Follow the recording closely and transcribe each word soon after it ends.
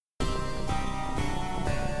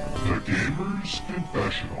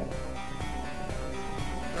Confessional.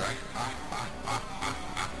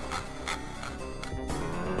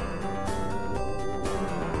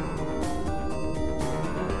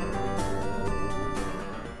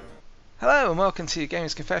 Hello and welcome to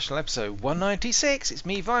Gamers Confessional episode 196. It's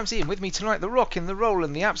me, Vimesy, and with me tonight the rockin', the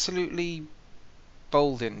rollin', the absolutely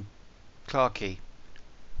bolden Clarky.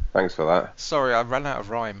 Thanks for that. Sorry, I ran out of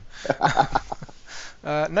rhyme.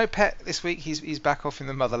 No pet this week. He's back off in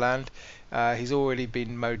the motherland. He's already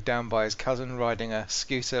been mowed down by his cousin riding a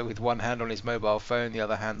scooter with one hand on his mobile phone, the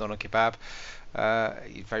other hand on a kebab.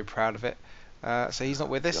 He's very proud of it. So he's not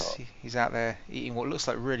with us. He's out there eating what looks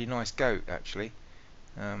like really nice goat, actually.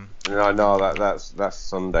 No, that's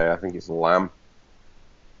Sunday. I think it's lamb.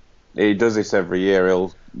 He does this every year. I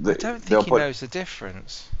don't think he knows the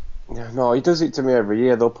difference. No, he does it to me every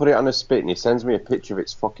year. They'll put it on a spit and he sends me a picture of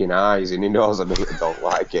its fucking eyes, and he knows I don't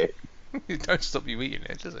like it. It don't stop you eating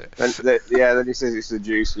it, does it? Then he says it's the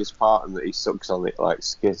juiciest part and that he sucks on it like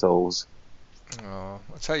Skittles. Oh,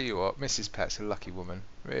 I'll tell you what, Mrs. Pet's a lucky woman,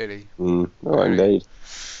 really. Oh, indeed.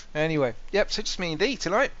 Anyway, yep, so just me and Dee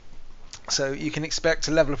tonight. So you can expect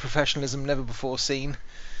a level of professionalism never before seen.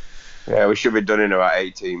 Yeah, we should be done in about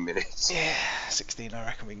 18 minutes. Yeah, 16, I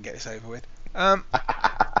reckon we can get this over with.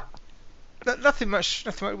 Nothing much.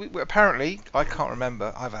 Apparently, I can't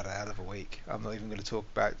remember. I've had a hell of a week. I'm not even going to talk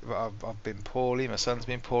about it. But I've been poorly. My son's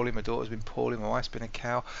been poorly. My daughter's been poorly. My wife's been a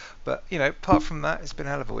cow. But apart from that, it's been a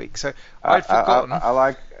hell of a week. So I'd forgotten. I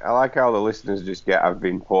like how the listeners just get "I've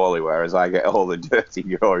been poorly," whereas I get all the dirty,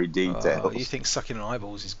 gory details. Oh, you think sucking on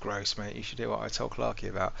eyeballs is gross, mate? You should do what I told Clarky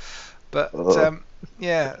about. But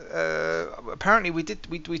apparently we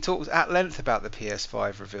talked at length about the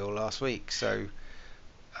PS5 reveal last week. So.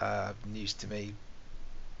 News to me,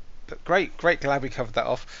 but great, glad we covered that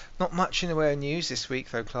off. Not much in the way of news this week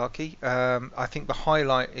though, Clarky. I think the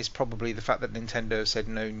highlight is probably the fact that Nintendo said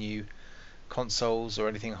no new consoles or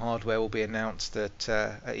anything hardware will be announced at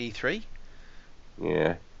E3.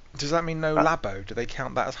 Yeah. Does that mean no Labo? Do they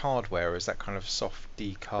count that as hardware, or is that kind of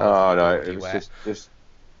softy card? Oh no, it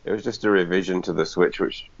was just a revision to the Switch,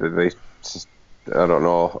 which they I don't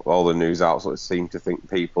know, all the news outlets seem to think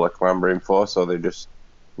people are clamoring for, so they just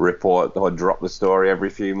report or drop the story every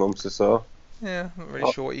few months or so. Yeah, I'm not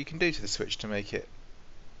really sure what you can do to the Switch to make it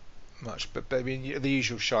much, but I mean the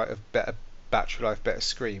usual shite of better battery life, better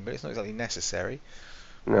screen, but it's not exactly necessary.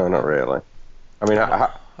 No, not really. I mean,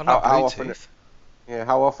 how often? Yeah,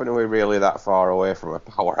 how often are we really that far away from a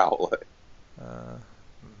power outlet?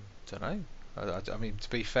 Don't know. I mean, to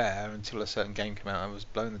be fair, until a certain game came out, I was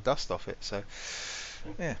blowing the dust off it. So,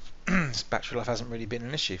 yeah, battery life hasn't really been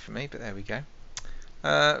an issue for me. But there we go.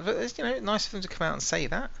 But it's nice of them to come out and say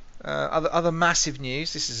that. Other massive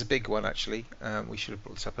news. This is a big one actually. We should have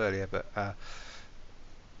brought this up earlier, but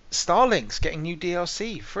Starlink's getting new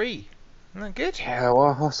DLC free. Isn't that good? Yeah.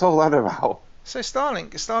 Well, what's all that about? So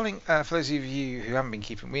Starlink. For those of you who haven't been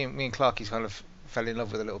keeping, me and Clarky's kind of fell in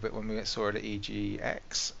love with it a little bit when we saw it at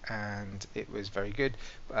EGX, and it was very good.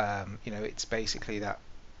 It's basically that.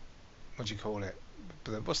 What do you call it?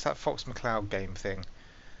 What's that Fox McCloud game thing?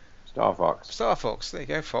 Star Fox. There you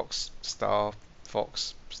go. Star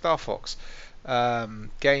Fox.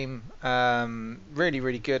 Game. Really,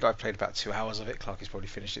 really good. I've played about 2 hours of it. Clarky's probably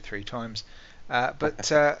finished it 3 times. But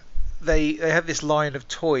they had this line of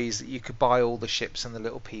toys that you could buy all the ships and the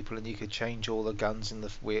little people, and you could change all the guns and the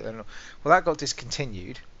wheel. Well, that got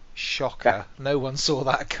discontinued. Shocker! No one saw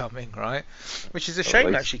that coming, right? Which is a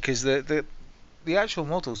shame actually, because the actual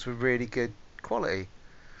models were really good quality.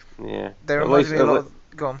 Yeah. They reminded me a lot of.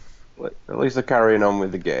 Go on. At least they're carrying on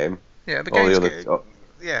with the game. Yeah, the game's good.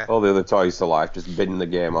 All the other Toys to Life just binned the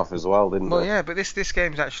game off as well, didn't they? Well, yeah, but this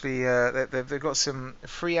game's actually they've got some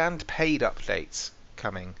free and paid updates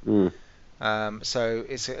coming. So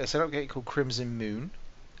it's an update called Crimson Moon,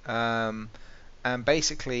 and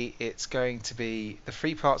basically it's going to be the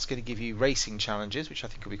free part's going to give you racing challenges, which I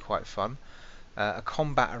think will be quite fun, a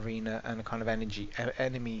combat arena, and a kind of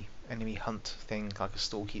enemy hunt thing, like a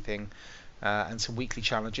stalky thing, and some weekly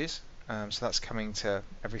challenges. So that's coming to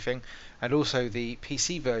everything, and also the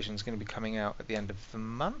PC version is going to be coming out at the end of the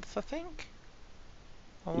month, I think.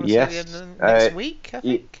 I want to say the end of next week, I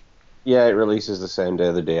think. Yeah, it releases the same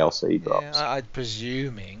day the DLC drops. Yeah, I'm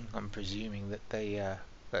presuming that they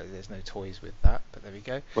that there's no toys with that, but there we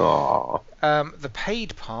go. Aww. The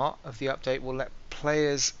paid part of the update will let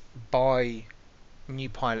players buy new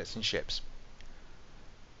pilots and ships.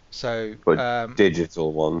 So, but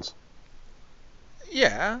digital ones.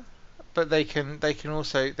 Yeah, but they can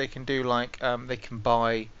also do like they can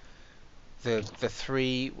buy the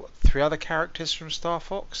three other characters from Star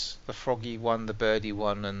Fox, the froggy one, the birdie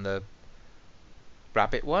one, and the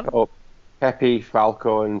Rabbit one? Oh, Peppy,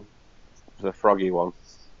 Falco, and the froggy one.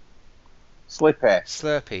 Slippy.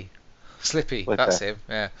 Slippy. That's Slippy. him.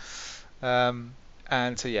 Yeah. Um,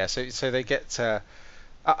 and so yeah, so they get. To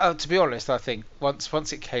be honest, I think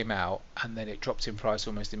once it came out and then it dropped in price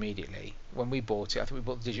almost immediately. When we bought it, I think we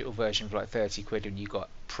bought the digital version for like 30 quid, and you got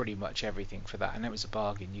pretty much everything for that, and it was a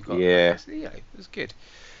bargain. You got Yeah. it was good.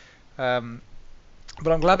 Um,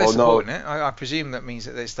 but I'm glad they're Oh no. supporting it. I presume that means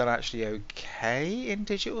that it's done actually okay in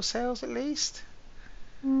digital sales at least.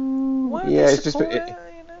 Why would they Yeah, it's just support it? You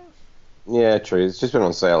know. yeah, true. It's just been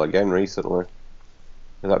on sale again recently.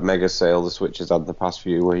 That mega sale the Switch has had the past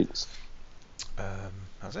few weeks.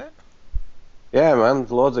 Has it? Yeah, man,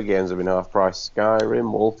 loads of games have been half price.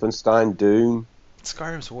 Skyrim, Wolfenstein, Doom.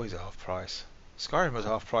 Skyrim's always half price. Skyrim was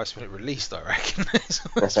half price when it released, I reckon.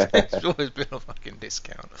 It's always been a fucking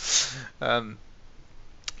discount. Um,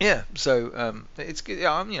 yeah, so it's good.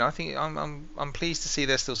 Yeah, I think I'm pleased to see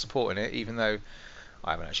they're still supporting it, even though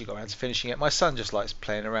I haven't actually got around to finishing it. My son just likes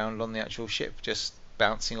playing around on the actual ship, just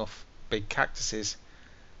bouncing off big cactuses.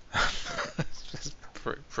 It's just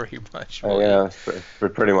pretty much what Yeah, that's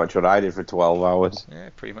pretty much what I did for 12 hours. yeah,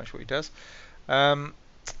 pretty much what he does.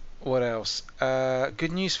 What else?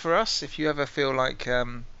 Good news for us. If you ever feel like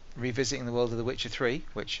revisiting the world of The Witcher 3,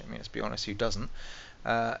 which, I mean, let's be honest, who doesn't?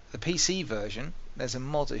 The PC version, there's a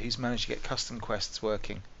modder who's managed to get custom quests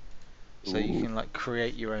working. So you Ooh. can like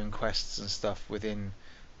create your own quests and stuff within.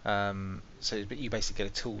 But you basically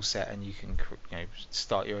get a tool set and you can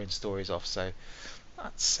start your own stories off. So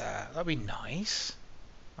that'd be nice.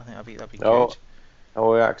 I think that'd be Oh, good.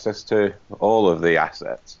 oh, access to all of the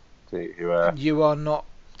assets. You are not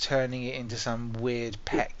turning it into some weird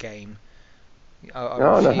pet game. I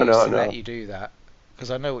No, no, refuse no, to let no. you do that because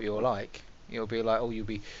I know what you're like. You'll be like,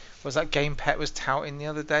 Was that game Pet was touting the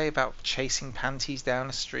other day about chasing panties down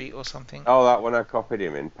a street or something? Oh, that one I copied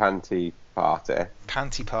him in Panty Party.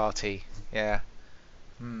 Panty party, yeah.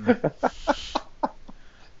 Hmm. That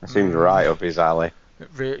seems Hmm. right up his alley,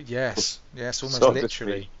 Yes, almost so to speak.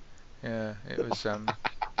 literally. Yeah, it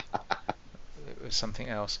was something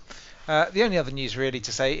else. The only other news really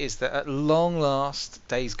to say is that at long last,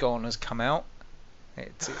 Days Gone has come out.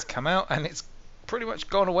 It's come out and it's pretty much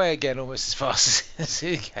gone away again almost as fast as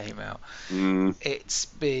it came out. Mm. It's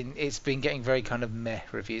been getting very kind of meh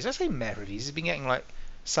reviews. I say meh reviews. It's been getting like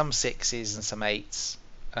some sixes and some eights,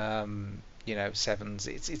 sevens.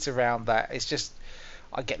 It's around that. It's just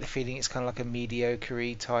I get the feeling it's kind of like a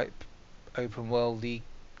mediocre type open worldy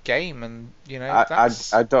game, and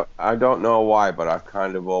that's I don't know why, but I've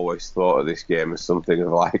kind of always thought of this game as something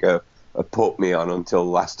of like a put me on until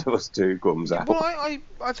Last of Us 2 comes yeah, well, out.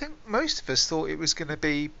 I think most of us thought it was going to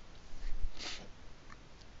be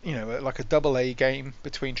like a double A game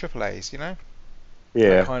between triple A's, like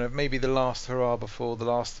Yeah. kind of maybe the last hurrah before The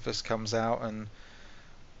Last of Us comes out, and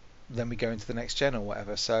then we go into the next gen or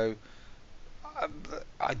whatever. So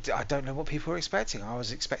I don't know what people were expecting. I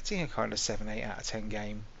was expecting a kind of 7, 8 out of 10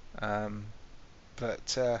 game,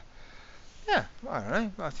 but yeah, I don't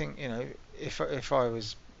know. I think if I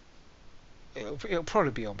was, it'll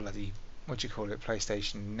probably be on bloody what do you call it,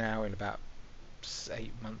 PlayStation now in about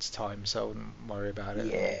 8 months' time. So I wouldn't worry about it,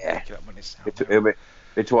 and I'll Yeah. pick it up when it's out there. It'll be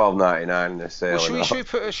 12.99 in the Well, sale should and we should all. we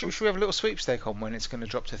put should we have a little sweepstake on when it's going to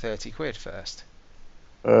drop to 30 quid first?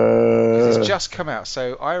 Because it's Uh, just come out,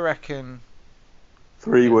 so I reckon.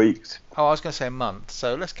 3 weeks. Oh, I was going to say a month.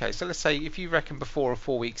 So let's say if you reckon before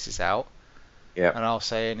 4 weeks is out, Yeah. and I'll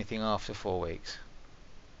say anything after 4 weeks.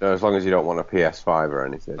 No, as long as you don't want a PS5 or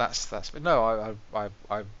anything. That's. But no, I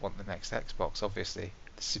want the next Xbox, obviously,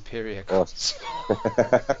 the superior Of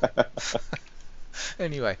console.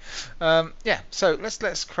 Anyway, yeah. So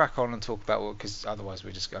let's crack on and talk about because otherwise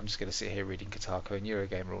I'm just going to sit here reading Kotaku and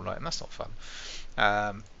Eurogamer all night, and that's not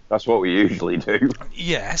fun. That's what we usually do.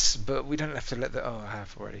 Yes, but we don't have to let the. Oh, I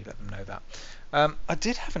have already let them know that. I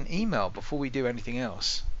did have an email before we do anything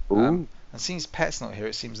else. Ooh. And since Pet's not here,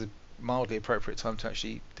 it seems a mildly appropriate time to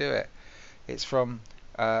actually do it. It's from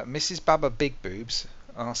Mrs. Baba Big Boobs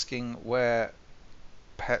asking where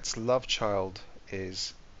Pet's love child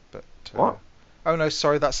is. But What? oh no,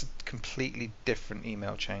 sorry, that's a completely different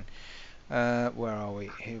email chain. Where are we?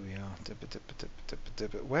 Here we are.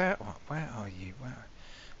 Where are you? Where?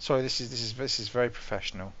 Sorry, this is very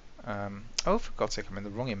professional. Oh, for God's sake, I'm in the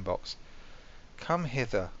wrong inbox. Come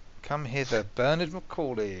hither, Bernard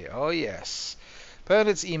Macaulay. Oh yes,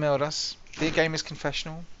 Bernard's emailed us. Dear Gamers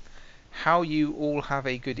Confessional, how you all have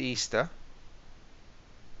a good Easter.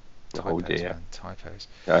 Oh Typos, dear. man, typos.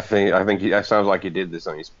 I think it sounds like he did this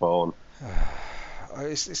on his phone.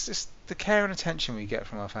 It's just the care and attention we get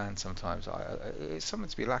from our fans sometimes, it's something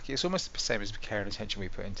to be lucky. It's almost the same as the care and attention we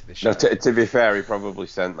put into this show. No, to be fair, he probably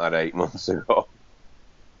sent that 8 months ago.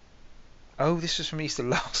 Oh, this was from Easter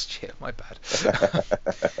last year. My bad.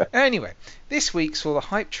 Anyway, this week saw the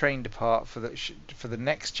hype train depart for the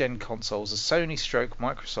next-gen consoles as Sony stroke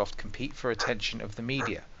Microsoft compete for attention of the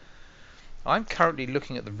media. I'm currently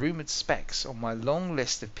looking at the rumoured specs on my long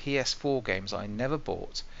list of PS4 games I never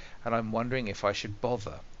bought, and I'm wondering if I should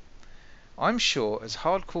bother. I'm sure, as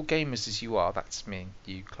hardcore gamers as you are, that's me and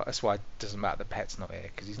you. That's why it doesn't matter that Pet's not here,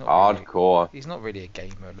 because he's not hardcore. He's not really a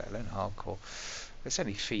gamer, let alone hardcore. It's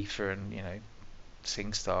only FIFA and,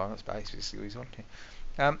 SingStar. That's basically what he's on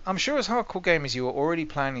here. I'm sure as hardcore gamers you are already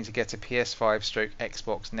planning to get a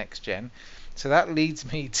PS5/Xbox next gen. So that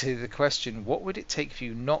leads me to the question, what would it take for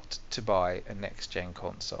you not to buy a next gen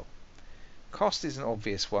console? Cost is an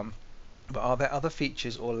obvious one, but are there other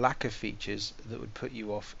features or lack of features that would put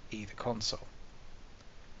you off either console?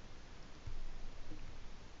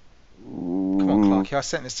 Come on, Clarky, I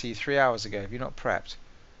sent this to you 3 hours ago. Have you not prepped?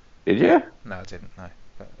 Did you? No, I didn't, no.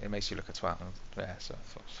 But it makes you look a twat. Yeah, so I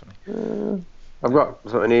thought it was funny. I've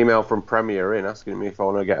got an email from Premier Inn asking me if I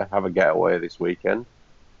want to have a getaway this weekend.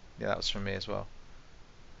 Yeah, that was from me as well.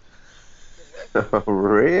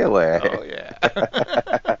 Really? Oh,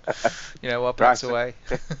 yeah. You know what, Pet's away.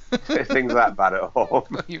 Things that bad at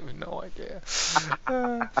home. You have no idea.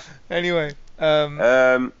 Anyway.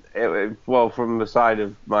 Well, from the side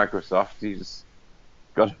of Microsoft, he's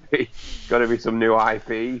got to be some new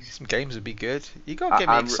IPs. Some games would be good. You got to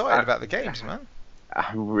get me excited about the games, man.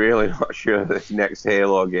 I'm really not sure this next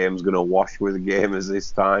Halo game's going to wash with gamers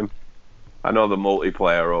this time. I know the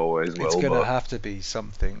multiplayer always will. It's going to have to be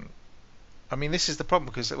something. I mean, this is the problem,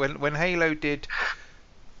 because when Halo did,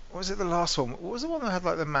 what was it, the last one? What was the one that had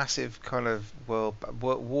like the massive kind of war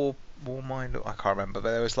mind? I can't remember, but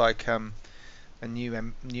there was like a new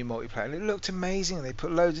multiplayer, and it looked amazing. They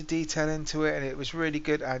put loads of detail into it, and it was really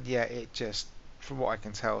good. And yeah, it just, from what I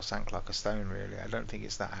can tell, sank like a stone. Really, I don't think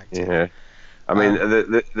it's that active. Yeah. I mean,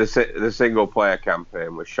 the single player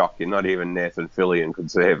campaign was shocking. Not even Nathan Fillion could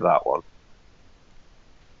save that one.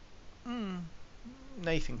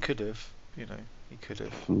 Nathan could have, he could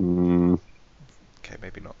have. Okay,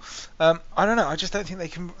 maybe not. I don't know. I just don't think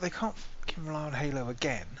they can't rely on Halo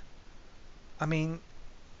again. I mean,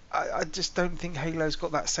 I just don't think Halo's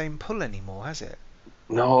got that same pull anymore, has it?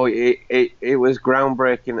 No, it was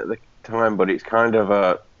groundbreaking at the time, but it's kind of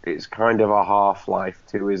a Half-Life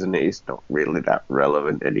 2, isn't it? It's not really that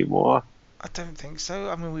relevant anymore. I don't think so.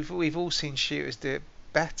 I mean, we've all seen shooters do it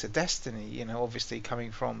better. Destiny, obviously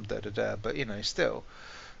coming from but still,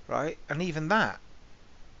 right? And even that,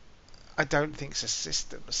 I don't think it's a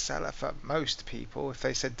system seller for most people. If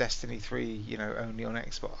they said Destiny 3, only on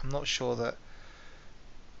Xbox, I'm not sure that.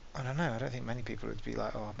 I don't know. I don't think many people would be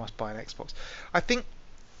like, oh, I must buy an Xbox. I think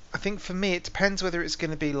for me it depends whether it's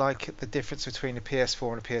going to be like the difference between a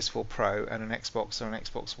PS4 and a PS4 Pro and an Xbox or an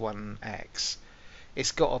Xbox One X.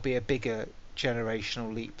 It's got to be a bigger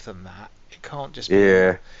generational leap than that. It can't just be.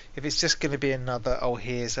 Yeah. If it's just going to be another,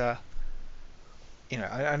 here's a.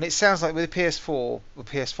 And it sounds like with the PS4 or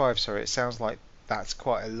PS5, sorry, it sounds like that's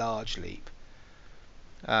quite a large leap.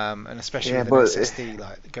 And especially with an SSD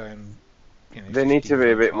like going. They need to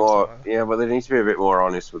be a bit more, but they need to be a bit more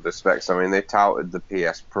honest with the specs. I mean, they touted the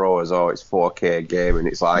PS Pro as, it's 4K gaming.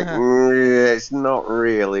 It's like, it's not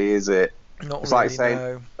really, is it? Not it's really, like saying,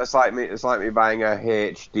 no. It's like me buying a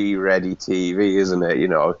HD ready TV, isn't it?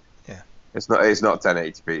 Yeah. It's not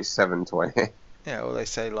 1080p, it's 720. Yeah, or they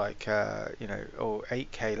say like,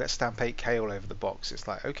 8K. Let's stamp 8K all over the box. It's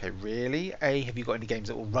like, okay, really? A, have you got any games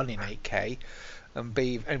that will run in 8K? And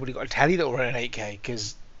B, have anybody got a tally that will run in 8K?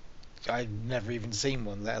 Because I've never even seen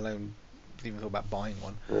one, let alone even thought about buying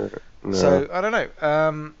one. No. So I don't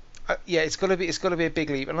know. It's got to be a big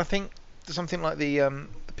leap, and I think something like the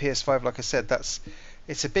PS5, like I said,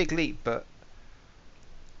 it's a big leap, but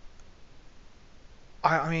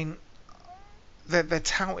I mean, they're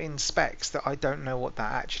touting specs that I don't know what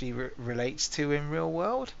that actually relates to in real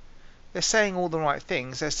world. They're saying all the right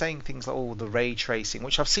things. They're saying things like the ray tracing,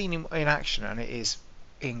 which I've seen in action, and it is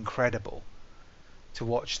incredible to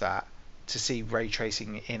watch that, to see ray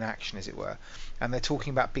tracing in action, as it were. And they're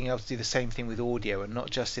talking about being able to do the same thing with audio, and not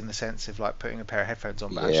just in the sense of like putting a pair of headphones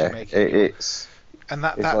on, but actually making it. And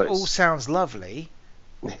that all sounds lovely.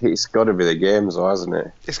 It's got to be the games, though, hasn't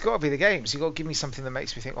it? It's got to be the games. You've got to give me something that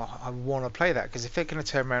makes me think, I want to play that. Because if they're going to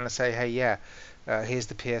turn around and say, hey, here's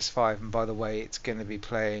the PS5, and by the way, it's going to be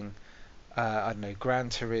playing, I don't know, Gran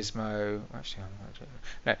Turismo. Actually,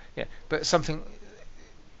 but something,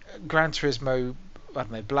 Gran Turismo, I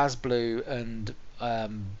don't know, BlazBlue and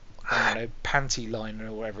I don't know, panty liner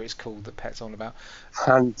or whatever it's called that Pet's on about.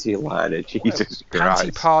 Panty liner, Jesus Panty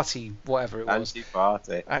Christ. party, whatever it was. Panty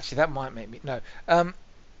party. Actually, that might make me no.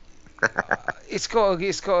 It's got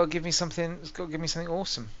to give me something. It's got to give me something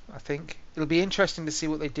awesome. I think it'll be interesting to see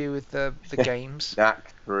what they do with the games.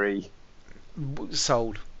 Knack 3.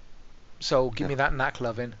 Sold. Give me that knack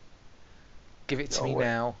loving. Give it to me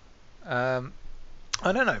now. I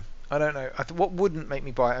don't know. What wouldn't make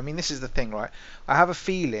me buy it? I mean, this is the thing, right? I have a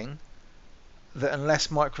feeling that unless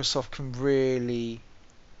Microsoft can really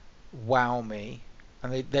wow me,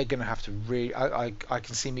 and they're going to have to really, I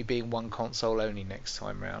can see me being one console only next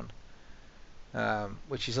time round,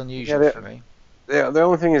 which is unusual for me. The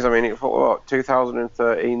only thing is, I mean, what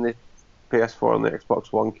 2013 the PS4 and the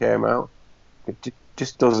Xbox One came out. It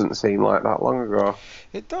just doesn't seem like that long ago.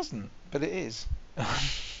 It doesn't, but it is.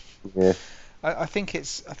 Yeah. I think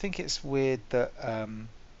it's weird that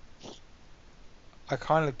I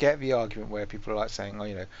kind of get the argument where people are like saying, oh,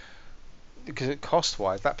 you know, because it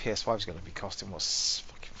cost-wise, that PS5 is going to be costing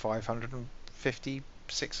fucking 550,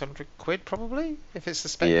 600 quid probably. If it's the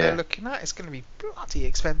spec they're looking at, it's going to be bloody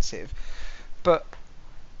expensive. But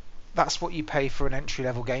that's what you pay for an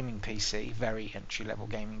entry-level gaming PC, very entry-level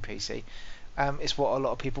gaming PC. It's what a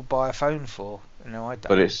lot of people buy a phone for. You know, I don't.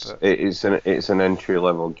 But it's an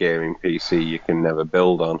entry-level gaming PC you can never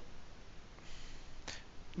build on.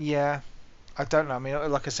 Yeah, I don't know. I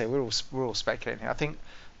mean, like I say, we're all speculating here. I think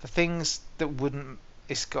the things that wouldn't,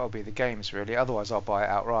 it's got to be the games really. Otherwise, I'll buy it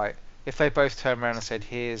outright. If they both turn around and said,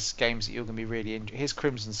 "Here's games that you're going to be really into. Here's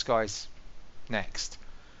Crimson Skies next,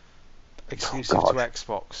 exclusive to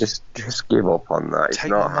Xbox." Just give up on that.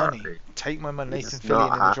 Take my money. Take my money. Nathan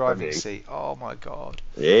Fillion in the driving seat. Oh my god.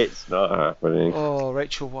 It's not happening. Oh,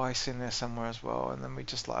 Rachel Weisz in there somewhere as well, and then we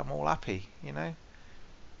just like, I'm all happy, you know.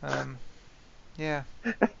 Yeah.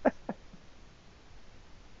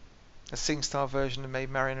 A SingStar version of Maid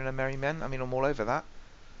Marian and Her Merry Men. I mean, I'm all over that.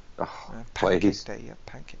 Oh, Pancake please. Day, yeah,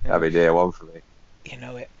 pancake. Every day one for me. You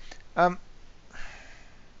know it.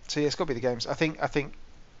 So yeah, it's got to be the games. I think Xbox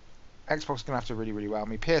is going to have to really, really wow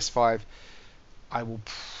me. PS5, I will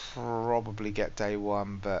probably get day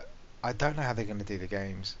one, but I don't know how they're going to do the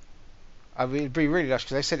games. I would be really lush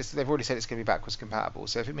because they've already said it's going to be backwards compatible.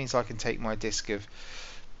 So if it means I can take my disc of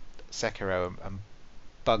Sekiro and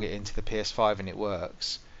bug it into the PS5 and it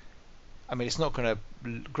works, I mean, it's not going to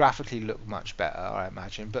graphically look much better, I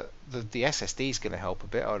imagine, but the SSD is going to help a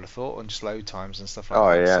bit, I would have thought, on just load times and stuff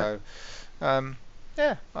like that. Yeah. So,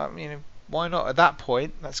 yeah, I mean, why not? At that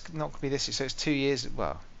point, that's not going to be this year. So it's 2 years,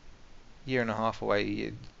 well, year and a half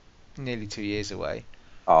away, nearly 2 years away.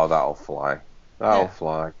 Oh, that'll fly. That'll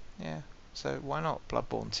fly. Yeah. So why not?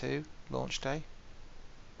 Bloodborne 2 launch day.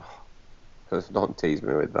 Don't tease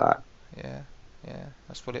me with that. Yeah,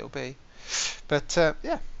 that's what it'll be. But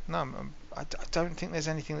yeah, no, I don't think there's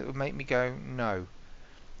anything that would make me go no.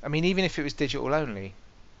 I mean, even if it was digital only.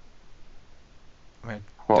 I mean,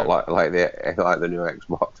 what like the new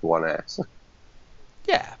Xbox One S?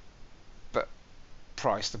 Yeah, but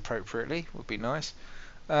priced appropriately would be nice.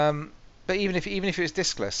 But even if it was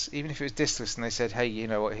discless, and they said, hey, you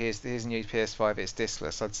know what, here's the new PS5, it's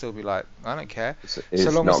discless, I'd still be like, I don't care. So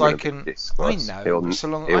long as I can, I know.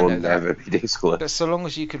 It will never be discless. But so long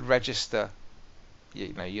as you could register,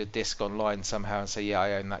 you know, your disc online somehow and say, yeah,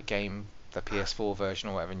 I own that game, the PS4 version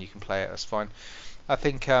or whatever, and you can play it, that's fine. I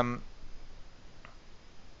think no,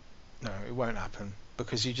 it won't happen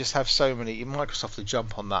because you just have so many. Microsoft would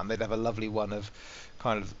jump on that, and they'd have a lovely one of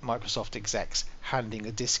kind of Microsoft execs handing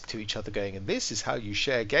a disc to each other, going, "And this is how you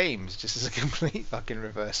share games," just as a complete fucking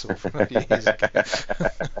reversal from a few years ago.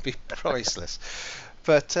 It'd be priceless.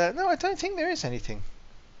 But no, I don't think there is anything.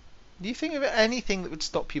 Do you think of anything that would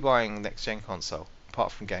stop you buying a next-gen console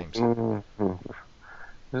apart from games? Mm-hmm.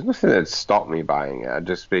 There's nothing that'd stop me buying it. I'd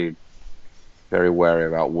just be very wary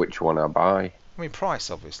about which one I buy. I mean, price,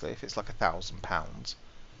 obviously. If it's like £1,000.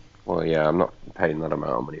 Well, yeah, I'm not paying that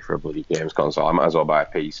amount of money for a bloody games console. I might as well buy a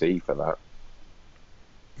PC for that.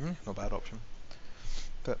 Not a bad option.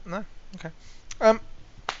 But no, okay. So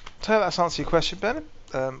that's answer your question, Ben.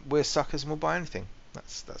 We're suckers and we'll buy anything.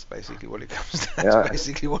 That's basically what it comes down. That's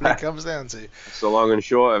basically what it comes down to. That's the long and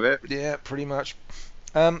short of it. Yeah, pretty much.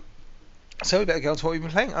 So we better get on to what we've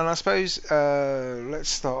been playing, and I suppose let's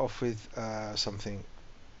start off with something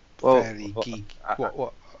fairly geek.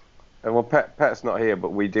 What? Well, Pet's not here, but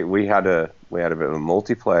we had a bit of a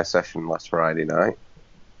multiplayer session last Friday night.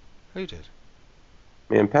 Who did?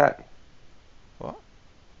 Me and Pet. What?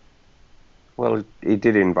 Well, he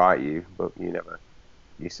did invite you, but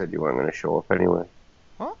you said you weren't going to show up anyway.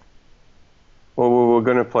 What? Well, we were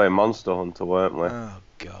going to play Monster Hunter, weren't we? Oh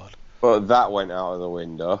God. But that went out of the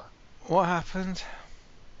window. What happened?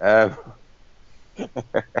 Um,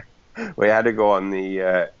 we had to go on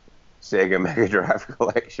the Sega Mega Drive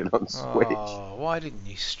collection on Switch Oh, why didn't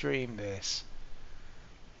you stream this?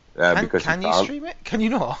 because you Can you can't. stream it? Can you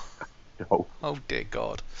not? No. Oh dear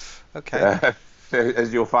God. Okay. Uh,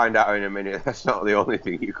 as you'll find out in a minute, that's not the only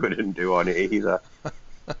thing you couldn't do on it either.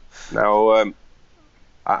 Now,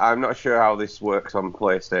 I'm not sure how this works on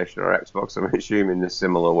PlayStation or Xbox. I'm assuming in a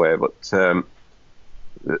similar way, but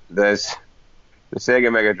there's the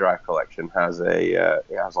Sega Mega Drive collection has it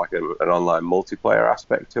has like an online multiplayer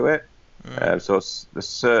aspect to it. So a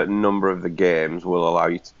certain number of the games will allow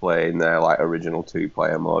you to play in their like original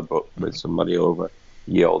two-player mode, but with somebody over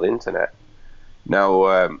the old internet.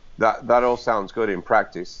 Now that all sounds good in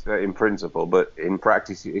practice, in principle, but in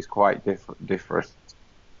practice it is quite different.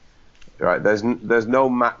 Right? There's no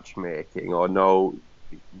matchmaking or no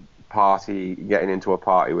party getting into a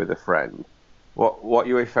party with a friend. What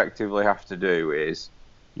you effectively have to do is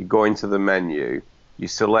you go into the menu, you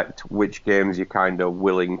select which games you're kind of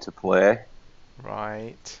willing to play,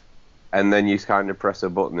 Right. and then you kind of press a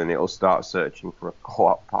button and it'll start searching for a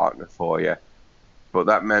co-op partner for you. But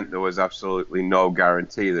that meant there was absolutely no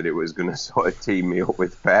guarantee that it was going to sort of team me up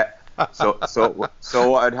with Pet. So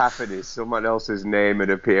what had happened is someone else's name would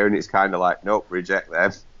appear and it's kind of like, nope, reject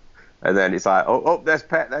them. And then it's like, oh, there's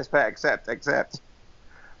Pet, accept.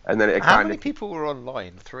 And then it How many people were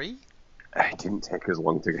online? 3? It didn't take us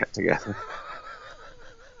long to get together.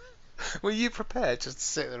 Were you prepared just to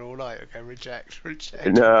sit there all night? Okay, reject.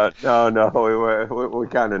 No, we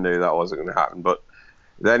kind of knew that wasn't going to happen. But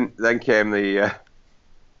then came the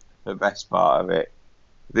best part of it.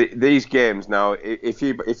 These games now, if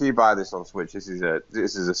you buy this on Switch, this is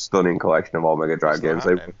a stunning collection of all Mega Drive games.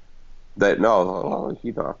 No,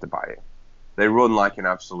 you don't have to buy it. They run like an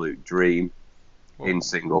absolute dream in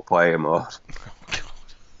single player mode.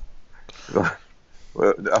 Oh God.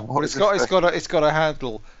 Well, it's got a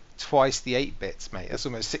handle twice the 8 bits, mate. That's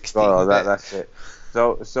almost 16 Oh, bits. that's it.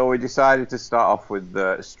 So we decided to start off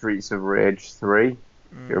with Streets of Rage 3. You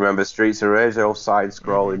remember Streets of Rage, the old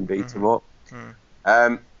side-scrolling beat 'em up?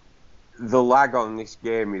 The lag on this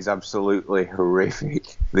game is absolutely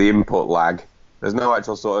horrific. The input lag. There's no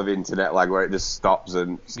actual sort of internet lag where it just stops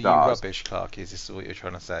and starts. You rubbish, Clarky, is this what you're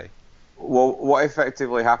trying to say? Well, what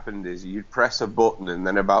effectively happened is you'd press a button and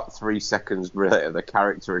then about 3 seconds later the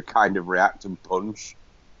character would kind of react and punch.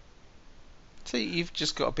 So you've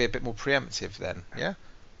just got to be a bit more preemptive then, yeah?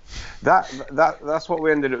 That's what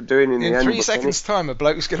we ended up doing in the end. In 3 seconds' time, a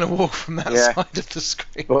bloke's going to walk from that side of the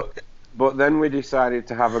screen. But then we decided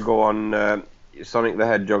to have a go on Sonic the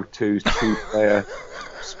Hedgehog 2's two-player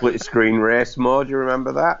split-screen race mode. You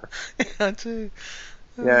remember that? Yeah, I do.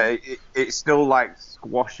 Yeah, it still like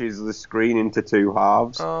squashes the screen into 2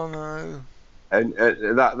 halves. Oh no. And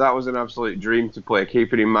that was an absolute dream to play.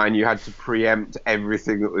 Keeping in mind you had to preempt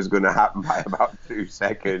everything that was going to happen by about 2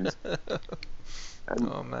 seconds.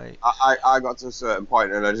 Oh mate. I got to a certain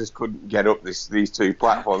point and I just couldn't get up these 2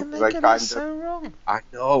 platforms. How can they get it so wrong? I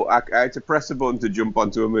know. I had to press a button to jump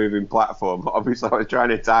onto a moving platform. Obviously, I was trying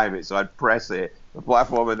to time it, so I'd press it, the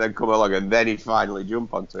platform would then come along, and then he'd finally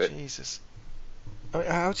jump onto it. Jesus. I mean,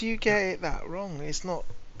 how do you get it that wrong? It's not.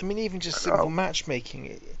 I mean, even just simple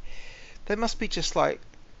matchmaking. There must be just like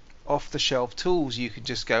off-the-shelf tools you can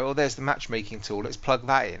just go, oh, there's the matchmaking tool. Let's plug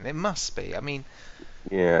that in. It must be. I mean.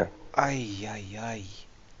 Yeah. Aye.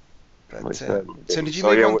 But, so did you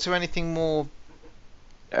move on to anything more?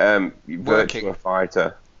 Virtua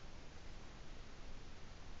Fighter.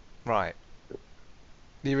 Right.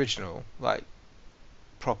 The original, like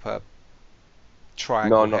proper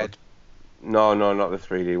triangle head. No, not the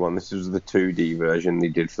 3D one. This was the 2D version they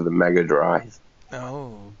did for the Mega Drive.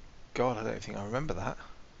 Oh God, I don't think I remember that.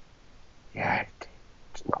 Yeah,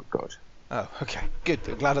 it's not good. Oh, okay, good.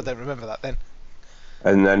 I'm glad I don't remember that then.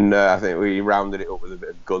 And then I think we rounded it up with a bit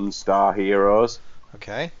of Gunstar Heroes.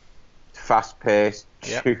 Okay. Fast-paced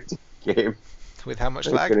shooting game. With how much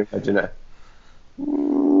lag? You can imagine it. A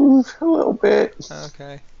little bit.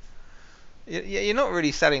 Okay. Yeah, you're not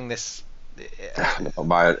really selling this. No,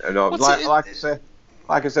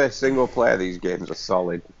 like I say, single player. These games are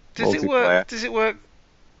solid. Does it work? Does it work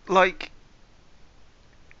like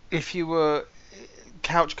if you were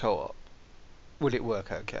couch co-op? Would it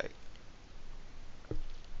work okay?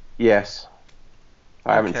 Yes.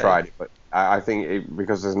 I haven't tried it, but I think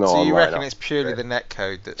because there's no. So you reckon it's purely the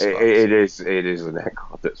netcode that's fucked? It is the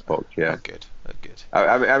netcode that's fucked. Yeah. Oh, good.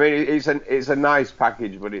 I mean, it's a nice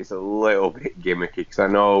package, but it's a little bit gimmicky because I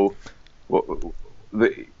know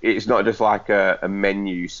it's not just like a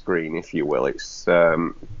menu screen, if you will. It's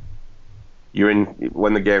you're in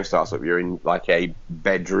when the game starts up. You're in like a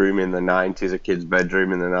bedroom in the 90s, a kid's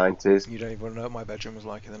bedroom in the 90s. You don't even want to know what my bedroom was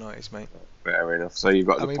like in the 90s, mate. Fair enough. So you've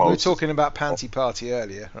got I the mean, we were posters. talking about Panty Party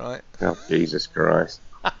earlier, right? Oh, Jesus Christ.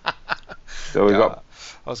 So we've Yeah, got.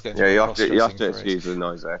 I was going Yeah, through you a have to cross-dressing phase. excuse the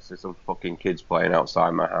noise there. There's some fucking kids playing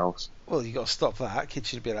outside my house. Well, you got to stop that. Kids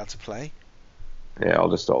should be allowed to play. Yeah, I'll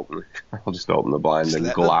just open the blind Just and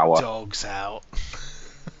let glower. the dogs out.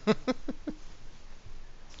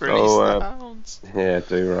 Release So, the hounds. Yeah,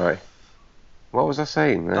 do right. What was I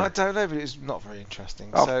saying then? I don't know, but it's not very interesting.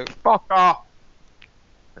 Oh, So fuck off!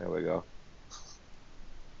 There we go.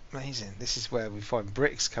 amazing. This is where we find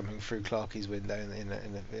bricks coming through Clarky's window in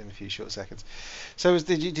a few short seconds. So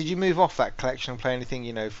did you move off that collection and play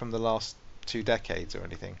anything from the last 2 decades or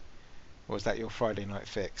anything, or was that your Friday night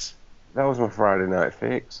fix? That was my Friday night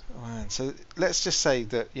fix. Oh, man. So let's just say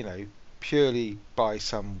that purely by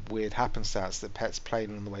some weird happenstance that Pet's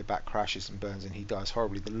plane on the way back crashes and burns and he dies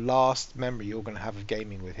horribly. The last memory you're going to have of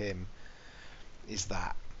gaming with him is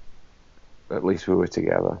that. At least we were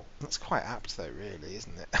together. That's quite apt, though, really,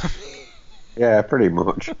 isn't it? Yeah, pretty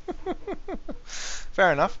much.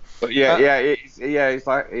 Fair enough. But it's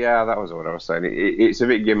like that was what I was saying. It's a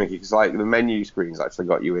bit gimmicky because like the menu screen's actually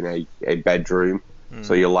got you in a bedroom.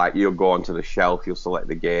 So you'll go onto the shelf, you'll select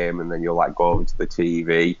the game, and then you'll like go over to the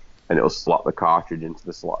TV, and it'll slot the cartridge into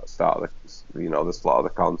the slot the slot of the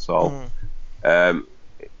console.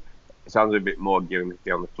 It sounds a bit more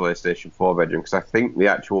gimmicky on the PlayStation 4 bedroom because I think the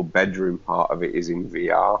actual bedroom part of it is in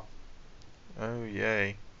VR. Oh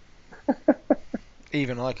yay!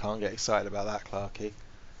 Even I can't get excited about that, Clarky.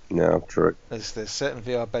 No, true. There's certain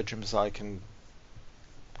VR bedrooms I can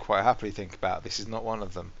quite happily think about. This is not one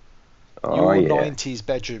of them. Oh, Your 90s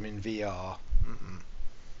bedroom in VR.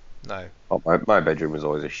 No. Oh, my bedroom was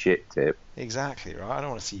always a shit tip. Exactly, right? I don't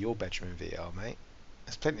want to see your bedroom in VR, mate.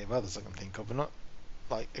 There's plenty of others I can think of, but not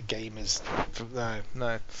like a gamer's.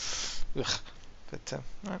 No. Ugh. But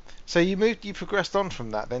right. So you progressed on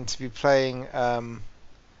from that then to be playing a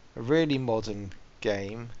really modern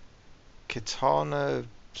game, Katana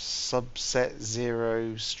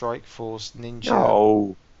Zero Strike Force Ninja.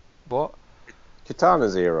 Oh. What? Katana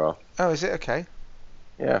Zero. Oh, is it okay?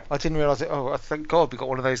 Yeah. I didn't realise it. Oh, thank God we got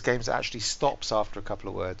one of those games that actually stops after a couple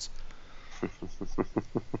of words.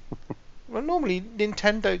 Well, normally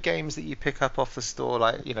Nintendo games that you pick up off the store,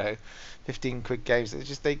 like 15 quid games,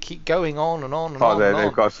 they keep going on and on and on.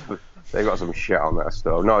 They've got some shit on that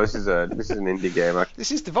store. No, this is an indie game.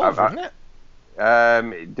 This is Devolver, isn't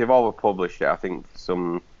it? Devolver published it. I think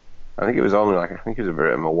it was only I think it was a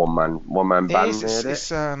bit of a one man band made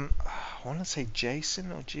it. I want to say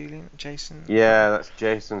Jason or Julian. Jason. Yeah, that's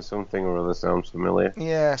Jason something or other. Sounds familiar.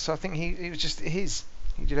 Yeah, so I think he was just he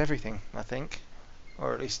did everything, I think,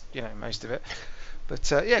 or at least most of it. But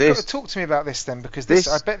talk to me about this then, because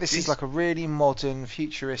I bet this is like a really modern,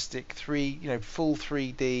 futuristic full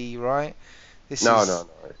 3D, right? No.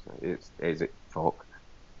 Is it fuck?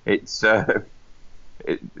 It's the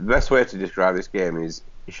best way to describe this game is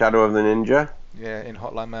Shadow of the Ninja. Yeah, in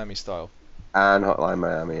Hotline Miami style. And Hotline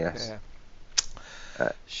Miami, yes. Yeah.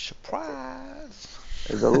 Surprise!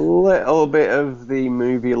 There's a little bit of the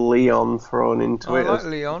movie Leon thrown into it. I like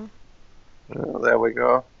Leon. Oh, there we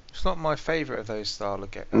go. It's not my favourite of those style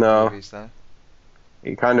of movies, though.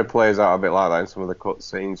 It kind of plays out a bit like that in some of the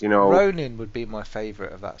cutscenes, Ronin would be my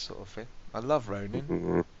favourite of that sort of thing. I love Ronin.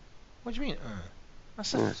 Mm-hmm. What do you mean?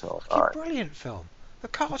 That's a fucking brilliant film. The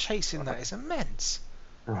car chase in that is immense.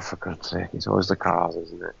 Oh, for God's sake, it's always the cars,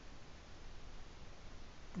 isn't it?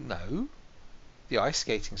 No. The ice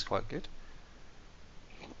skating's quite good.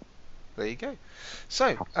 There you go.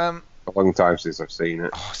 So, a long time since I've seen it.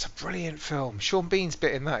 Oh, it's a brilliant film. Sean Bean's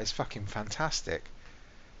bit in that is fucking fantastic.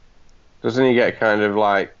 Doesn't he get kind of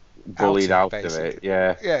like bullied out of it?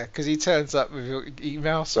 Yeah. Yeah, because he turns up with your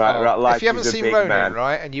mouse. Right, like if you haven't seen Ronin, man.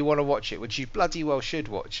 right, and you want to watch it, which you bloody well should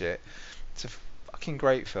watch it, it's a fucking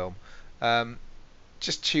great film.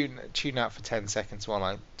 Just tune out for 10 seconds while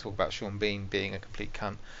I talk about Sean Bean being a complete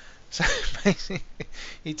cunt. So basically,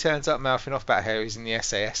 he turns up mouthing off about how he's in the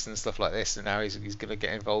SAS and stuff like this, and now he's going to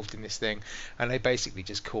get involved in this thing, and they basically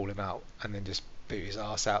just call him out and then just boot his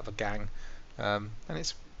ass out of the gang, and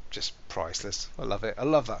it's just priceless. I love it. I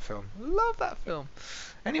love that film.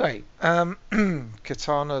 Anyway,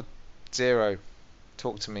 Katana Zero,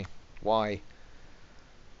 talk to me. Why?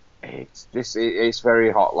 It's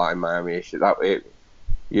very Hotline Miami-ish.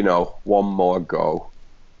 One more go.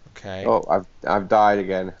 Okay. Oh, I've died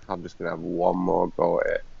again. I'm just gonna have one more go at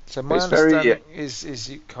it. So my understanding is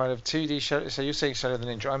you kind of 2D Shadow. So you're saying Shadow of the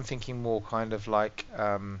Ninja. I'm thinking more kind of like.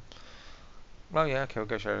 Well, yeah. Okay, we'll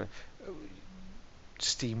go Shadow.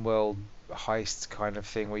 SteamWorld heist kind of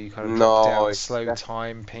thing where you kind of drop No, down, slow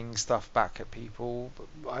time, ping stuff back at people.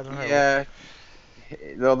 But I don't know. yeah.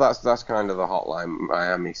 No, that's kind of the Hotline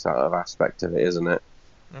Miami sort of aspect of it, isn't it?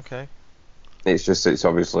 Okay. It's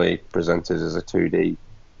obviously presented as a 2D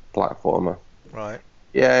platformer. Right.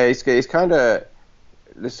 Yeah, it's kind of,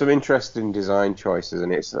 there's some interesting design choices,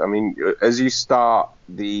 and I mean, as you start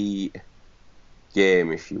the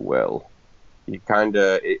game, if you will, you kind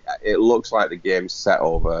of, it looks like the game's set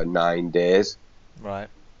over 9 days. Right.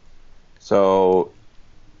 So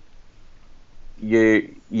your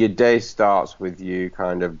day starts with you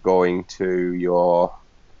kind of going to your,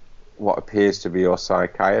 what appears to be your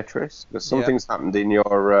psychiatrist. Because something's happened in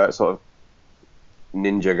your sort of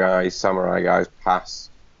ninja guys, samurai guys past.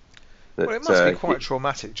 Well, it must be quite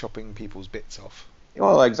traumatic chopping people's bits off.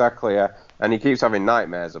 Well, exactly, yeah. And he keeps having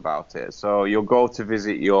nightmares about it. So you'll go to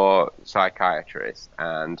visit your psychiatrist,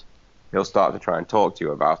 and he'll start to try and talk to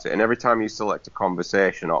you about it. And every time you select a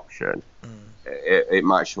conversation option, it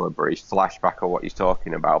might show a brief flashback of what he's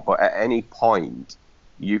talking about. But at any point,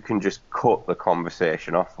 you can just cut the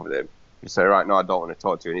conversation off with him. You say, right, no, I don't want to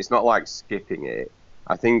talk to you. And it's not like skipping it.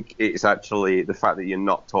 I think it's actually the fact that you're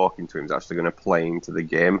not talking to him is actually going to play into the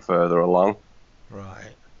game further along.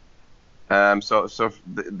 Right. So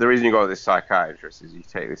the reason you go to this psychiatrist is you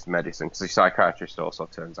take this medicine, because the psychiatrist also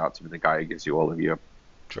turns out to be the guy who gives you all of your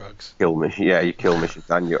drugs. Your kill missions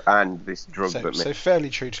and this drug so fairly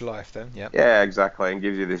true to life then. Yeah, exactly, and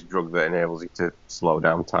gives you this drug that enables you to slow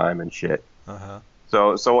down time and shit. Uh-huh.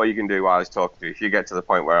 So what you can do while he's talking to you, if you get to the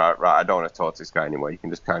point where I don't want to talk to this guy anymore, you can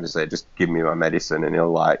just kind of say, just give me my medicine, and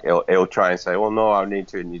he'll try and say, well, no, I need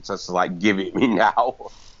to, and you just like, give it me now.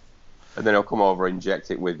 And then he'll come over and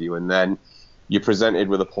inject it with you, and then you're presented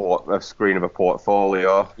with a screen of a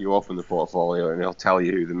portfolio. You open the portfolio, and he'll tell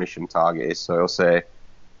you who the mission target is. So he'll say,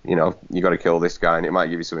 you got to kill this guy, and it might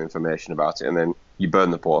give you some information about it. And then you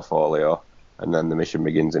burn the portfolio, and then the mission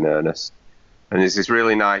begins in earnest. And there's this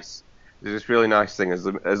really nice thing as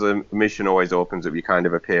the mission always opens up. You kind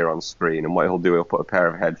of appear on screen, and what he'll do, he'll put a pair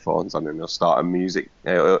of headphones on, and he'll start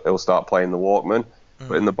he'll start playing the Walkman.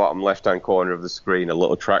 But in the bottom left-hand corner of the screen, a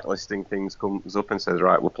little track listing things comes up and says,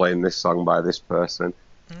 right, we're playing this song by this person.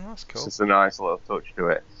 That's cool. So it's a nice little touch to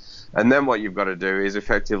it. And then what you've got to do is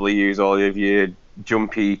effectively use all of your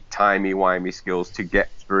jumpy, timey-wimey skills to get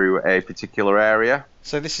through a particular area.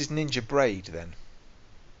 So this is Ninja Braid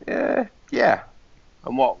then? Yeah.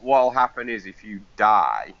 And what'll happen is if you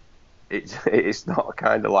die, it's not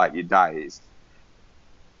kind of like you die. It's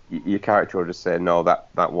your character will just say, no,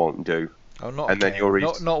 that won't do. Oh, not and again. Then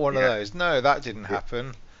you'll not one of those. No, that didn't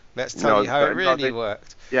happen. Let's tell you how it really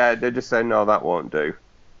worked. Yeah, they just say, no, that won't do.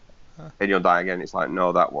 And you'll die again. It's like,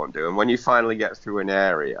 no, that won't do. And when you finally get through an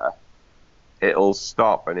area, it'll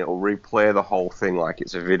stop and it'll replay the whole thing like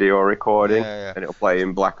it's a video recording, and it'll play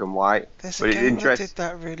in black and white. There's a game that did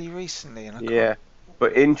that really recently, and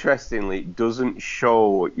but interestingly, it doesn't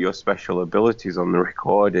show your special abilities on the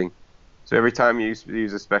recording. So every time you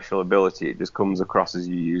use a special ability, it just comes across as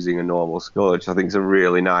you using a normal skill, which I think is a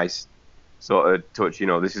really nice sort of touch.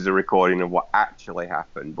 This is a recording of what actually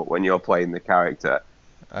happened, but when you're playing the character,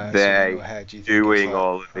 they're doing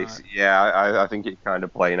all of this. Right. Yeah, I think it's kind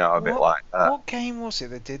of playing out a bit like that. What game was it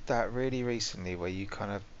that did that really recently, where you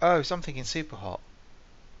kind of... Oh, so I'm thinking Super Hot.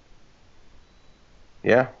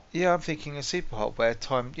 Yeah? Yeah, I'm thinking of Super Hot, where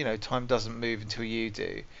time doesn't move until you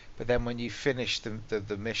do, but then when you finish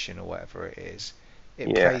the mission or whatever it is,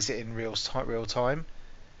 it plays it in real time,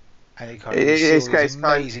 and it kind of these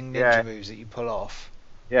amazing ninja moves that you pull off.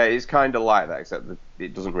 Yeah, it's kind of like that, except that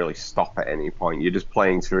it doesn't really stop at any point. You're just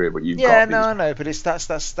playing through it, but you've got... Yeah, no, I know, but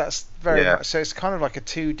that's very much... So it's kind of like a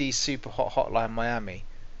 2D Super Hot Hotline Miami.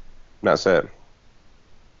 That's it.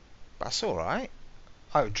 That's all right.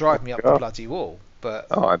 I would drive me up the bloody wall, but...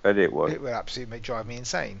 Oh, I bet it would. It would absolutely drive me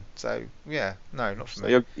insane. So, yeah, no, not for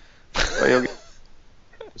me.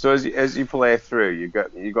 So as you play through,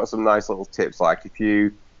 you got some nice little tips. Like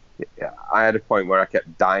I had a point where I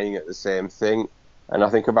kept dying at the same thing, and I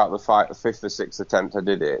think about the 5th or 6th attempt I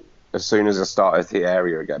did it, as soon as I started the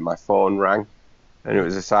area again, my phone rang, and it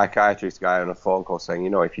was a psychiatrist guy on a phone call saying,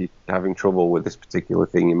 if you're having trouble with this particular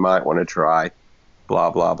thing, you might want to try blah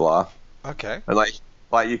blah blah. Okay. And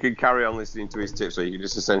like you could carry on listening to his tips, or you could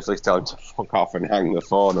just essentially tell him to fuck off and hang the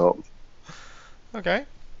phone up. Okay.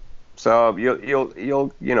 So you'll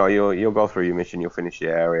go through your mission, you'll finish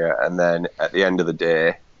your area, and then at the end of the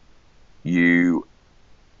day, you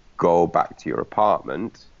go back to your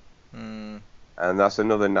apartment, and that's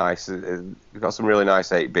another nice. You've got some really nice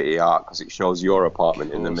 8-bit art because it shows your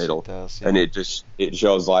apartment in the middle, it does, yeah. and it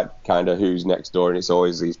shows like kind of who's next door, and it's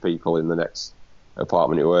always these people in the next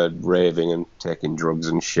apartment who were raving and taking drugs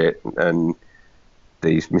and shit, and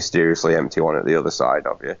the mysteriously empty one at the other side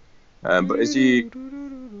of you. But I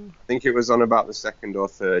think it was on about the second or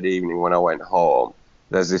third evening when I went home,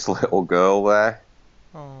 there's this little girl there,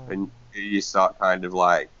 and you start kind of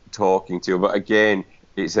like talking to her. But again,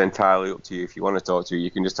 it's entirely up to you. If you want to talk to her,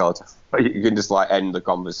 you can just tell her you can just like end the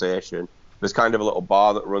conversation. There's kind of a little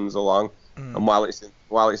bar that runs along, and while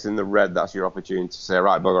it's in the red, that's your opportunity to say,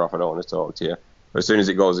 right, bugger off, I don't want to talk to you. But as soon as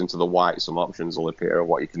it goes into the white, some options will appear of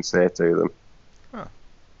what you can say to them. Huh.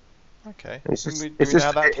 Okay. Do we know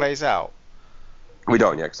how that plays out? We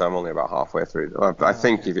don't yet, because I'm only about halfway through. I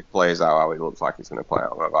think if it plays out how it looks like it's going to play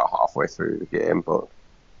out, I'm about halfway through the game. But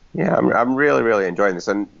yeah, I'm really, really enjoying this.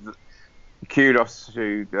 And kudos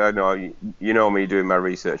to, I know, you know me doing my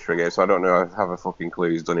research for a game, so I don't know, I have a fucking clue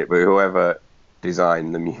who's done it, but whoever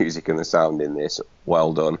designed the music and the sound in this,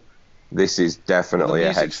 well done. This is definitely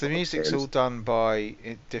the music's all done by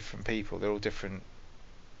different people. They're all different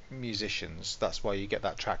musicians. That's why you get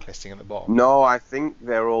that track listing at the bottom. No, I think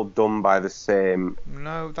they're all done by the same.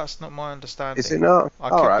 No, that's not my understanding. Is it not?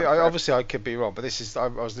 Obviously I could be wrong, but this is. I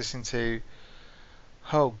was listening to.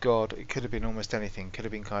 Oh God, it could have been almost anything. Could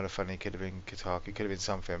have been Kind of Funny. Could have been Guitar. It could have been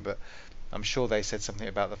something. But I'm sure they said something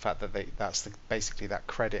about the fact that basically that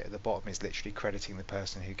credit at the bottom is literally crediting the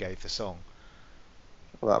person who gave the song.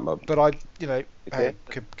 Well, but I, could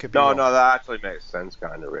be wrong. No, that actually makes sense,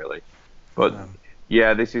 kind of really. But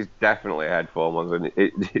yeah, this is definitely a headphone one, and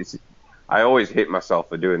it's. I always hit myself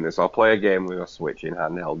for doing this. I'll play a game with a Switch in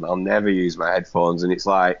handheld, and I'll never use my headphones, and it's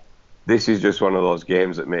like this is just one of those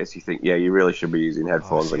games that makes you think, yeah, you really should be using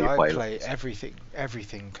headphones when you're playing. I play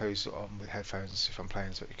everything goes on with headphones if I'm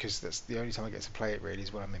playing, because that's the only time I get to play it really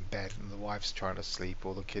is when I'm in bed and the wife's trying to sleep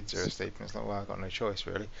or the kids are asleep, and it's like, well, I've got no choice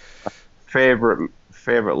really.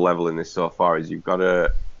 Favorite level in this so far is you've got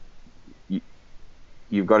to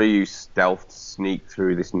use stealth to sneak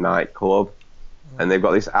through this nightclub, and they've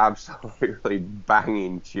got this absolutely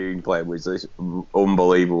banging tune playing with this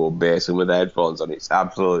unbelievable bass and with headphones on. It's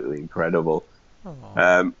absolutely incredible.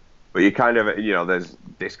 But you kind of, there's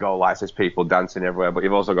disco lights, there's people dancing everywhere, but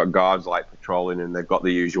you've also got guards like patrolling, and they've got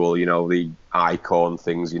the usual, the icon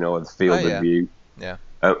things, the field of view. Yeah.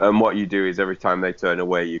 And what you do is every time they turn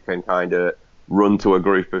away, you can kind of run to a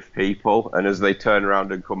group of people, and as they turn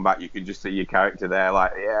around and come back, you can just see your character there,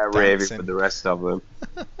 like, raving with the rest of them.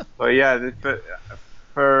 But yeah, but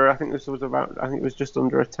I think it was just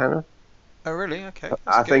under a tenner. Oh really? Okay.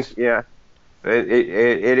 I think yeah,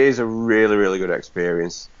 it is a really, really good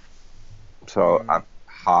experience. So I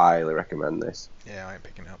highly recommend this. Yeah, I ain't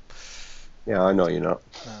picking it up. Yeah, I know you're not.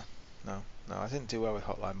 No, I didn't do well with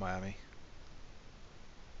Hotline Miami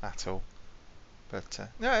at all. But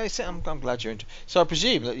no, I'm glad you're into. So I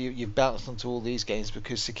presume that you've bounced onto all these games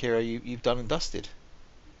because Sekiro you've done and dusted.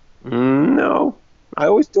 No, I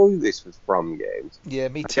always do this with From games. Yeah,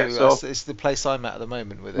 me too. It's the place I'm at the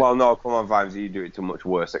moment with it. Well, no, come on, Vimesy, you do it to a much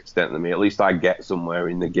worse extent than me. At least I get somewhere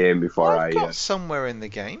in the game before I've got somewhere in the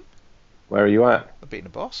game. Where are you at? I've beaten a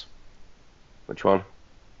boss. Which one?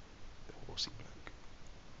 The horsey bloke.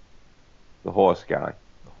 The horse guy.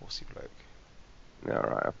 The horsey bloke. Yeah,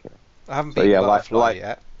 right, okay. I haven't beaten Butterfly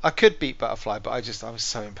yet. I could beat Butterfly, but I was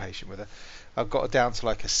so impatient with her. I've got her down to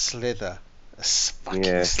like a slither. A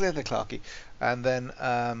fucking slither, Clarky. And then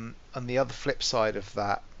on the other flip side of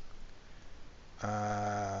that,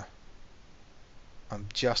 I'm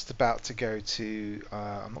just about to go to.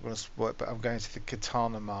 I'm not going to spoil it, but I'm going to the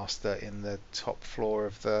Katana Master in the top floor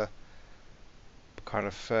of the kind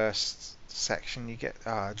of first section. You get.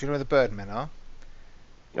 Do you know where the Birdmen are?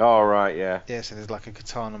 Oh, right, yeah. Yeah, so there's like a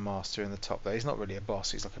Katana Master in the top there. He's not really a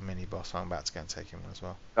boss, he's like a mini boss. I'm about to go and take him as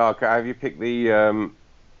well. Okay, have you picked the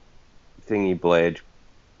thingy blade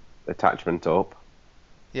attachment up?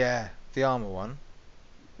 Yeah, the armor one.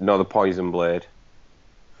 No, the poison blade.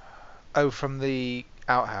 Oh, from the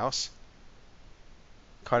outhouse?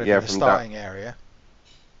 Kind of in the starting area?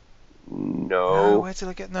 No. Where did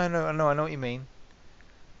I get... No, I know what you mean.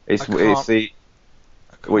 It's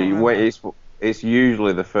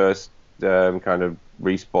usually the first kind of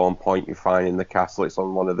respawn point you find in the castle. It's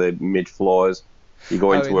on one of the mid floors. You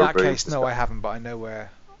go into a room. In that case, no, I haven't, but I know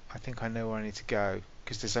where. I think I know where I need to go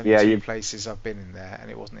because there's only two places I've been in there,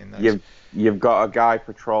 and it wasn't in those. You've got a guy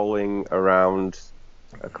patrolling around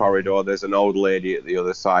a corridor. There's an old lady at the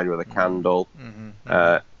other side with a candle,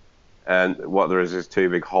 and what there is two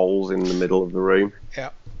big holes in the middle of the room.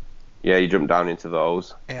 Yeah. Yeah, you jump down into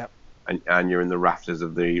those. Yeah. And you're in the rafters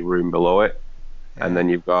of the room below it. Yeah. And then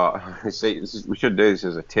you've got... See, we should do this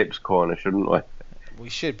as a tips corner, shouldn't we? We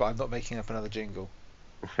should, but I'm not making up another jingle.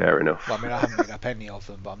 Fair enough. Well, I mean, I haven't made up any of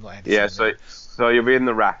them, but I'm not Yeah, editing so them. so you'll be in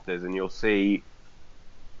the rafters and you'll see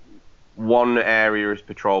one area is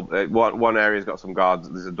patrolled. One area's got some guards.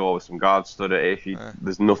 There's a door with some guards stood at it.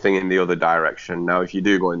 There's nothing in the other direction. Now, if you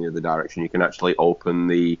do go in the other direction, you can actually open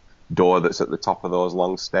the door that's at the top of those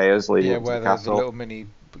long stairs leading Yeah, up to the where the castle. little mini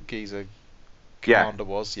geezer Yeah, commander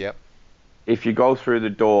was. Yep. if you go through the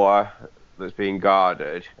door that's being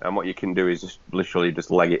guarded, and what you can do is just literally just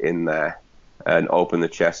leg it in there and open the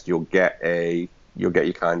chest, you'll get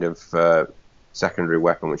your kind of secondary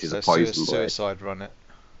weapon, which is a So poison blade. suicide run it.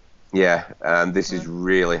 Yeah, and this Yeah. is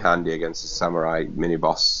really handy against the samurai mini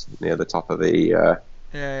boss near the top of the.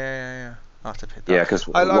 Yeah. I have to pick that Yeah, up. because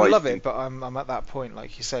I what love you, it, but I'm at that point,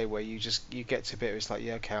 like you say, where you get to a bit where it's like,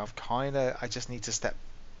 yeah, okay, I just need to step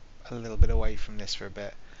a little bit away from this for a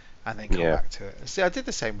bit, and then come yeah, back to it. See, I did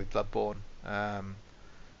the same with Bloodborne,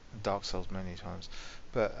 Dark Souls many times,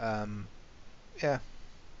 but yeah,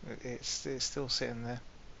 it's still sitting there.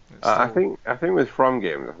 It's I still. think with From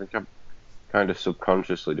games, I think I kind of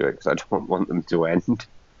subconsciously do it because I don't want them to end.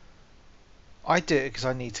 I do it because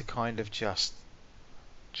I need to kind of just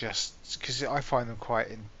because I find them quite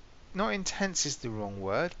not intense is the wrong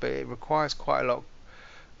word, but it requires quite a lot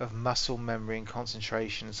of muscle memory and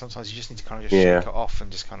concentration. And sometimes you just need to kind of just shake Yeah, it off and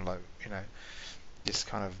just kind of like just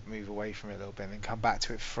kind of move away from it a little bit and then come back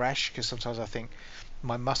to it fresh. Because sometimes I think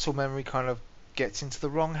my muscle memory kind of gets into the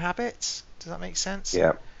wrong habits. Does that make sense?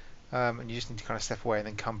 yeah, And you just need to kind of step away and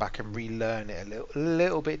then come back and relearn it a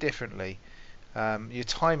little bit differently. Your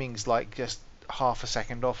timing's like just half a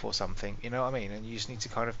second off or something, you know what I mean? And you just need to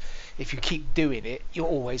kind of, if you keep doing it, you're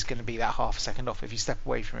always going to be that half a second off. If you step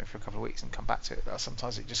away from it for a couple of weeks and come back to it,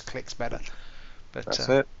 sometimes it just clicks better. But that's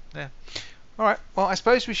it. yeah. All right. Well, I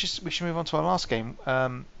suppose we should move on to our last game,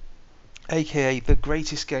 aka the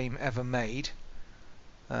greatest game ever made.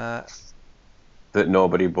 Uh, That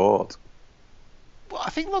nobody bought. well, I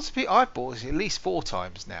think lots of people I've bought it at least 4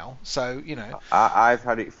 times now, so you know. I've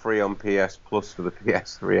had it free on PS Plus for the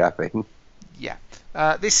PS3, I think. Yeah.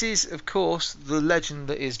 This is, of course, the legend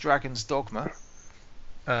that is Dragon's Dogma.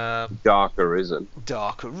 Dark Arisen.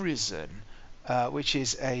 Dark Arisen, which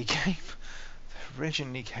is a game that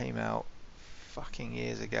originally came out fucking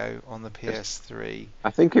years ago on the PS3.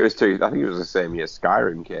 I think it was the same year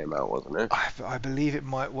Skyrim came out, wasn't it? I believe it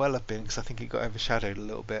might well have been because I think it got overshadowed a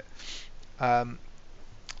little bit. And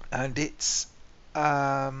it's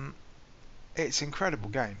an incredible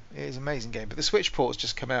game. It is an amazing game. But the Switch port's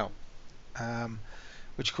just come out.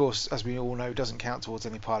 Which, of course, as we all know, doesn't count towards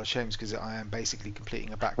any pile of shames because I am basically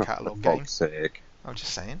completing a back For catalogue game. fuck's sake. I'm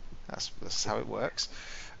just saying, that's how it works.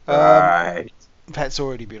 Right. Pet's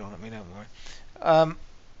already been on it, don't worry.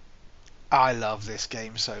 I love this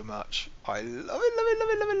game so much. I love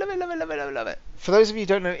it. For those of you who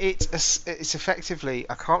don't know, it's effectively,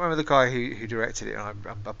 I can't remember the guy who directed it, and I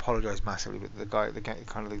apologise massively, but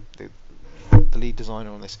the lead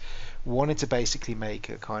designer on this wanted to basically make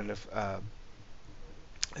a kind of a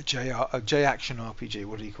J action RPG.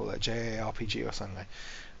 What do you call that? JARPG or something.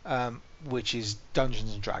 Which is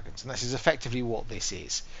Dungeons and Dragons, and this is effectively what this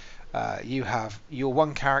is. You have your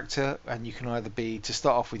one character, and you can either be, to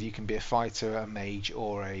start off with, you can be a fighter, a mage,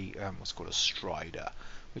 or a what's called a strider,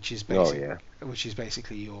 which is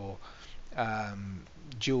basically your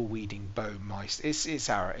dual wielding bow meister. It's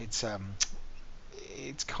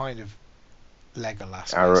kind of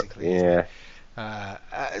Legolas basically, isn't it?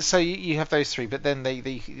 So you have those three, but then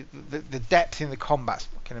the depth in the combat's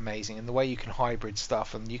fucking amazing, and the way you can hybrid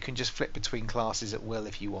stuff, and you can just flip between classes at will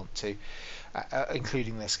if you want to,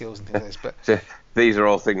 including their skills and things like this. But These are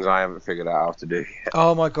all things I haven't figured out how to do yet.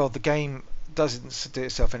 oh my god, the game doesn't do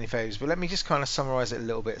itself any favors. But let me just kind of summarize it a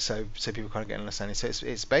little bit so people kind of get an understanding. So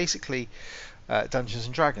it's basically Dungeons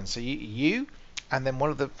and Dragons. So you and then one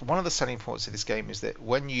of the selling points of this game is that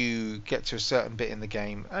when you get to a certain bit in the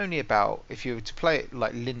game, only about, if you were to play it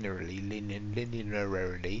like linearly,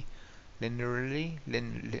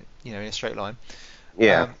 in a straight line,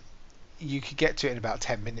 Yeah. you could get to it in about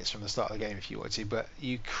 10 minutes from the start of the game if you wanted to. But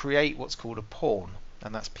you create what's called a pawn,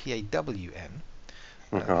 and that's PAWN.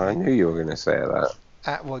 I knew you were going to say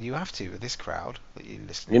that. Well, you have to with this crowd that you're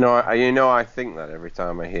listening. I think that every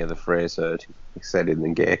time I hear the phrase said in the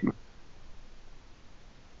game.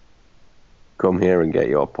 Come here and get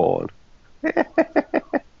your porn.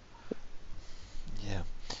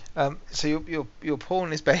 Yeah. So your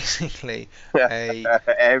pawn is basically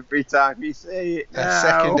every time you say it now. a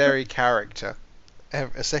secondary character,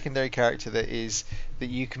 that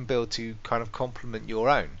you can build to kind of complement your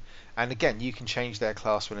own. And again, you can change their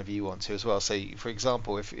class whenever you want to as well. So, for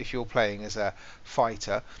example, if you're playing as a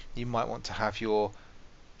fighter, you might want to have your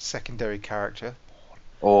secondary character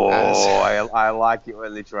As Oh, I like it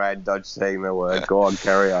when they try and dodge saying the word. Go on,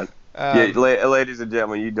 carry on. Yeah, um, ladies and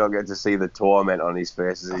gentlemen, you don't get to see the torment on his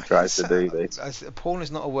face as he tries to do this. porn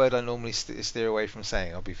is not a word I normally steer away from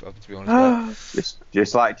saying. To be honest about it.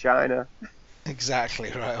 Just like China.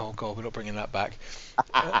 Exactly right. Oh god, we're not bringing that back.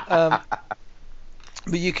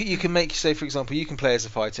 But you can make, say for example, you can play as a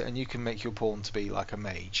fighter and you can make your pawn to be like a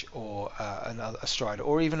mage or a strider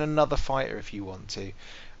or even another fighter if you want to.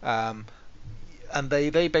 Um, and they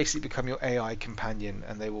basically become your AI companion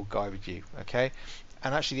and they will guide with you. Okay,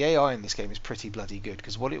 and actually the AI in this game is pretty bloody good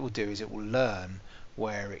because what it will do is it will learn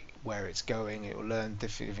where it's going. It will learn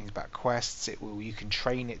different things about quests. You can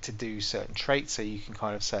train it to do certain traits. So you can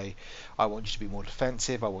kind of say, I want you to be more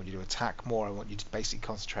defensive. I want you to attack more. I want you to basically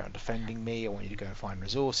concentrate on defending me. I want you to go and find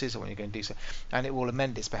resources. I want you to go and do so. And it will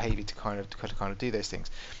amend its behaviour to kind of do those things.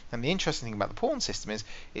 And the interesting thing about the pawn system is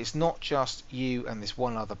it's not just you and this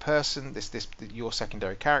one other person, this your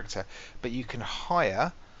secondary character, but you can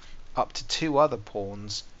hire up to 2 other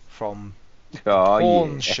pawns from the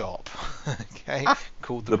pawn shop, okay,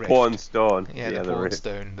 called the Rift. Pawn stone. Yeah, the pawn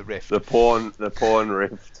stone, the Rift. The pawn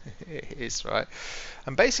rift. It is right.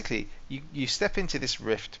 And basically, you step into this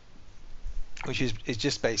Rift, which is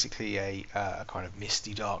just basically a kind of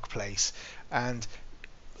misty, dark place, and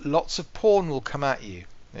lots of pawn will come at you.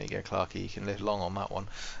 There you go, Clarky. You can live long on that one.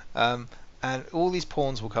 And all these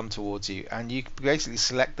pawns will come towards you, and you basically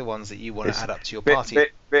select the ones that you want to add up to your party.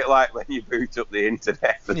 Bit like when you boot up the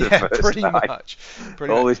internet for the first pretty time. Much.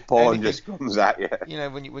 All this porn just comes at you. You know,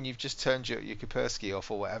 when you've just turned your Kaspersky off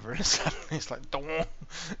or whatever, and it's like,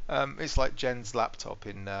 it's like Jen's laptop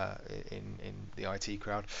in the IT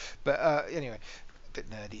crowd. But anyway, a bit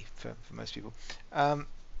nerdy for most people. And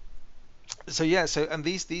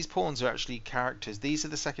these pawns are actually characters. These are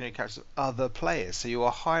the secondary characters of other players. So you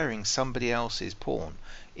are hiring somebody else's pawn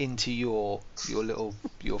into your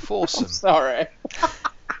foursome. Sorry.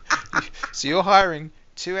 So you're hiring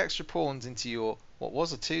 2 extra pawns into your what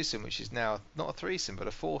was a twosome, which is now not a threesome but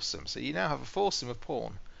a foursome. So you now have a foursome of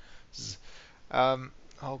pawn.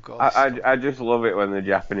 Oh god! I just love it when the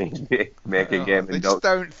Japanese make a game and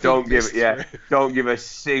don't give a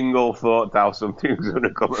single thought to how something's going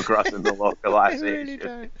to come across in the localization. They really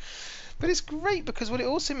don't. But it's great because what it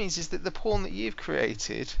also means is that the pawn that you've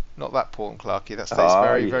created, not that pawn, Clarky, that stays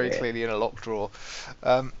very clearly in a locked drawer.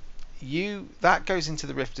 That goes into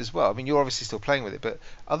the Rift as well. I mean, you're obviously still playing with it, but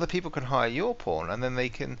other people can hire your pawn, and then they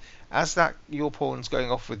can, as your pawn's going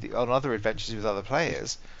off on other adventures with other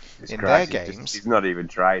players. Their games. He's not even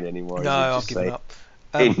trying anymore. No, I've given up.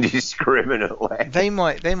 Indiscriminately. They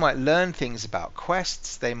might learn things about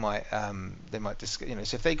quests. So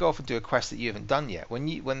if they go off and do a quest that you haven't done yet, when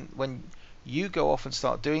you go off and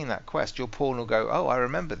start doing that quest, your pawn will go, oh, I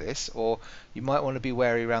remember this, or you might want to be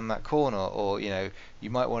wary around that corner, or you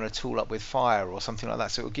might want to tool up with fire or something like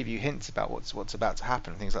that. So it will give you hints about what's about to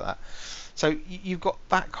happen, things like that. So you've got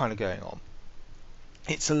that kind of going on.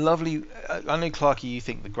 It's a lovely. I know, Clarky, you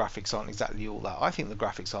think the graphics aren't exactly all that. I think the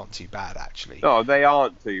graphics aren't too bad, actually. No, they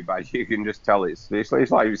aren't too bad. You can just tell it's like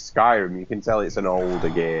Skyrim. You can tell it's an older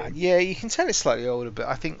game. Yeah, you can tell it's slightly older, but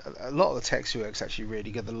I think a lot of the texture work's actually really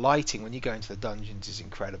good. The lighting when you go into the dungeons is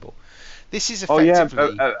incredible. This is effectively...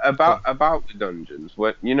 Oh, yeah, about the dungeons.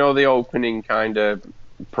 The opening kind of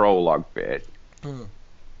prologue bit?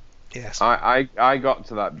 Yes. I got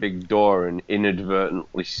to that big door and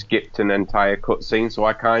inadvertently skipped an entire cutscene, so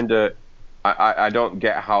I don't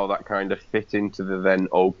get how that kind of fit into the then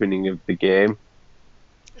opening of the game.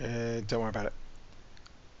 Don't worry about it.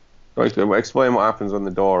 Explain what happens when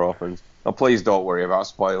the door opens. Oh, please don't worry about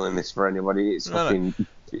spoiling this for anybody. It's fucking...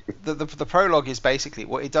 The prologue is basically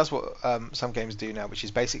what some games do now, which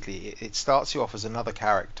is basically it starts you off as another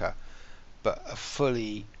character, but a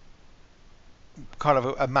fully kind of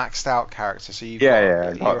a maxed out character. So you're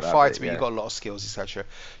a fighter, but you've got a lot of skills, etc.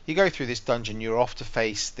 You go through this dungeon, you're off to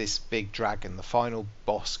face this big dragon, the final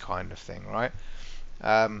boss kind of thing, right?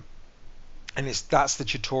 And that's the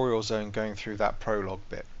tutorial zone going through that prologue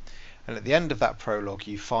bit. And at the end of that prologue,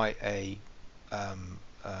 you fight a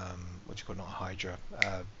what do you call it? Not a Hydra,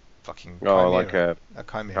 fucking Chimera. Like a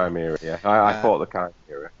Chimera. Yeah, I fought the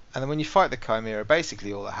Chimera. And then when you fight the Chimera,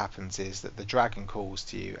 basically all that happens is that the dragon calls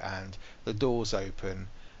to you, and the doors open,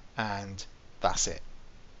 and that's it.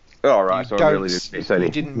 Oh, right. So I really didn't miss anything. You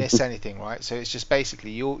didn't miss anything, right? So it's just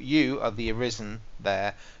basically you are the Arisen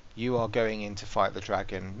there. You are going in to fight the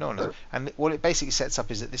dragon. No one knows. And what it basically sets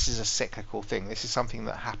up is that this is a cyclical thing. This is something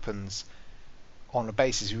that happens on a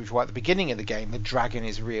basis which, right at the beginning of the game, the dragon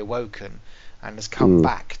is reawoken and has come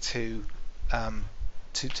back to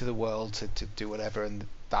the world to do whatever, and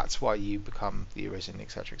that's why you become the Arisen,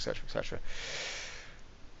 etc., etc., etc.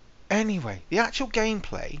 Anyway, the actual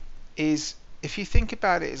gameplay is, if you think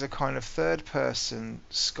about it, as a kind of third-person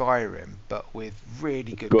Skyrim, but with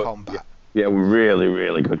really good Good. Yeah, combat. yeah, really,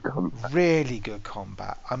 really good combat. Really good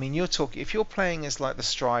combat. I mean, you're talking, if you're playing as like the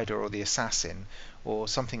Strider or the Assassin or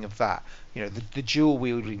something of that, the dual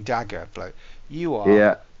wielding dagger bloke, you are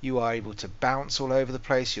Yeah, you are able to bounce all over the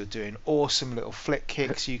place. You're doing awesome little flick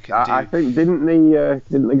kicks. You can I do. think didn't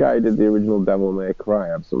the guy who did the original Devil May Cry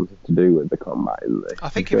have something to do with the combat in this? I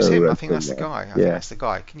I'm think it was sure I him. I read think that's the somewhere. guy. I think Yeah, that's the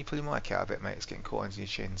guy. Can you pull your mic out a bit, mate? It's getting caught into your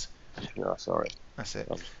shins. no, sorry, That's it.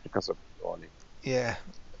 because of warning. Yeah,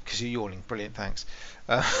 because you're yawning. Brilliant, thanks.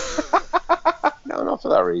 Uh, No, not for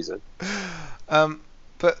that reason.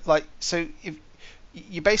 but like, so if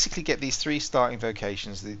you basically get these three starting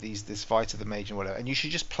vocations, this Fighter, the Mage, and whatever, and you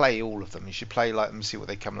should just play all of them. You should play like them and see what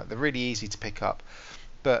they come like. They're really easy to pick up,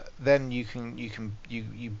 but then you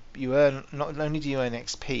earn, not only do you earn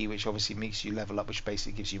XP, which obviously makes you level up, which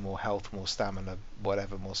basically gives you more health, more stamina,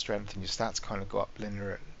 whatever, more strength, and your stats kind of go up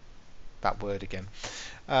linear. That word again.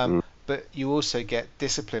 Mm. But you also get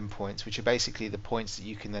discipline points, which are basically the points that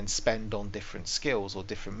you can then spend on different skills or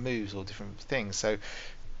different moves or different things. So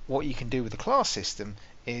what you can do with the class system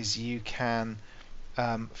is you can,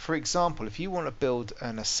 for example, if you want to build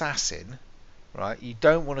an assassin, right, you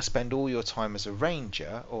don't want to spend all your time as a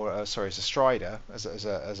ranger or sorry, as a strider, as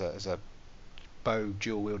a bow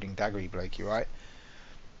dual wielding daggery blokey, right?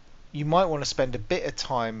 You might want to spend a bit of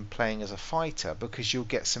time playing as a fighter because you'll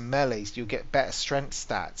get some melees, you'll get better strength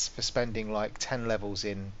stats for spending like 10 levels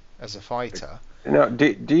in as a fighter.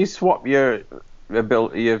 Do you swap your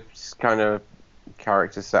ability, your kind of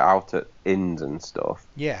character set out at inns and stuff?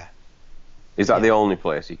 Yeah. Is that Yeah. the only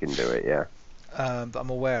place you can do it? Yeah. That I'm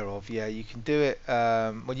aware of. Yeah, you can do it.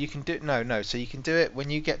 Well, you can do no. So you can do it when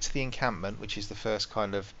you get to the encampment, which is the first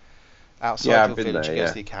kind of outside Yeah, your I've been village. there. You go to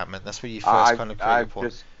Yeah. the encampment. That's where you first kind of create your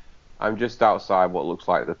point. I'm just outside what looks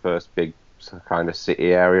like the first big kind of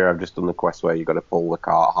city area. I've just done the quest where you got to pull the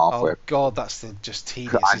cart halfway. Oh God, that's just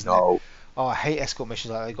tedious, I isn't it? know. Oh, I hate escort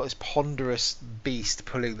missions like that. They've got this ponderous beast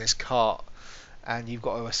pulling this cart, and you've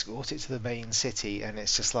got to escort it to the main city, and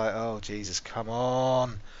it's just like, oh Jesus, come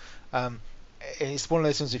on. It's one of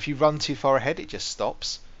those things. If you run too far ahead, it just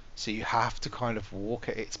stops. So you have to kind of walk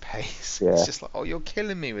at its pace. It's Yeah. just like, oh, you're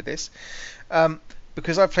killing me with this.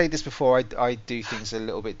 Because I've played this before, I do things a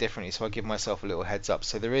little bit differently, so I give myself a little heads up.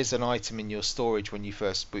 So there is an item in your storage when you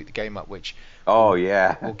first boot the game up, which Oh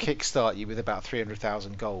yeah. will kickstart you with about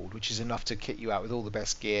 300,000 gold, which is enough to kit you out with all the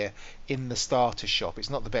best gear in the starter shop. It's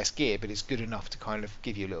not the best gear, but it's good enough to kind of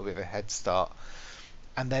give you a little bit of a head start.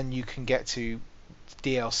 And then you can get to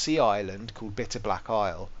DLC island called Bitter Black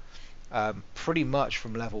Isle. Pretty much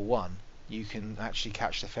from level 1, you can actually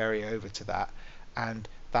catch the ferry over to that, and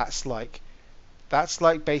that's like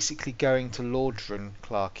basically going to Lordran,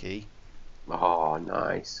 Clarky, Oh,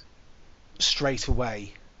 nice. straight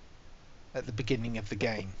away at the beginning of the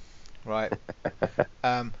game, right?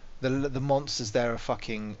 The monsters there are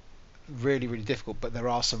fucking really really difficult, but there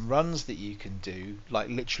are some runs that you can do, like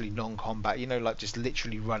literally non-combat, like just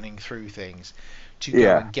literally running through things to go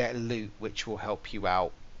Yeah. and get loot, which will help you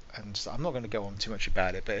out. And so I'm not going to go on too much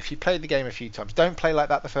about it, but if you played the game a few times, don't play like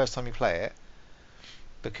that the first time you play it,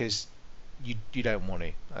 because you don't want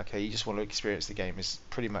to. Okay, you just want to experience the game as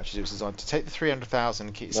pretty much as it was designed to. Take the 300,000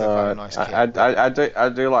 and keep yourself out a nice kit. I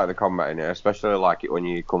do like the combat in it, especially like it when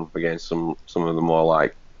you come up against some of the more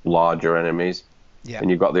like larger enemies. Yeah. And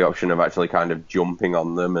you've got the option of actually kind of jumping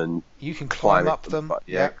on them and you can climb up them. But,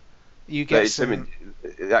 yeah. You get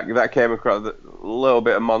that came across a little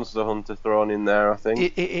bit of Monster Hunter thrown in there, I think.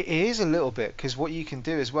 It is a little bit, because what you can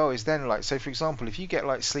do as well is then, like, so for example, if you get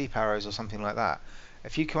like sleep arrows or something like that,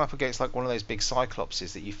 if you come up against like one of those big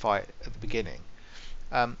cyclopses that you fight at the beginning,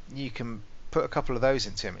 you can put a couple of those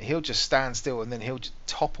into him. He'll just stand still and then he'll just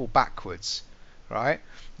topple backwards, right?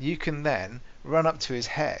 You can then run up to his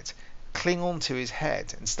head, cling onto his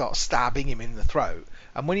head and start stabbing him in the throat.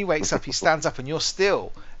 And when he wakes up, he stands up and you're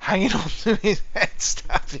still hanging onto his head,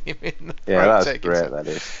 stabbing him in the throat. Yeah, that's great. That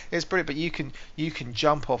is. It's brilliant. But you can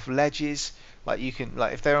jump off ledges. Like you can,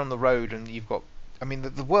 like if they're on the road and you've got, I mean,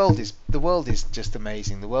 the world is just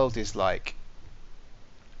amazing. The world is like,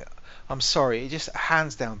 I'm sorry, it just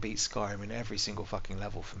hands down beats Skyrim in every single fucking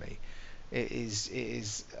level for me. It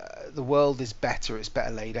is the world is better. It's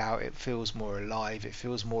better laid out. It feels more alive. It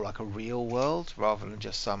feels more like a real world rather than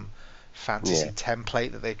just some fantasy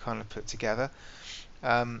template that they kind of put together.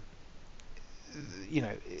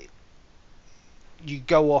 You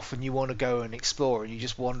go off and you want to go and explore and you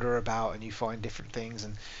just wander about and you find different things,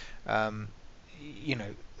 and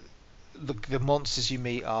the monsters you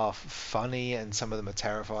meet are funny and some of them are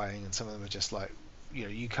terrifying and some of them are just like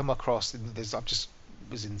you come across. I've just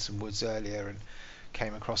was in some woods earlier and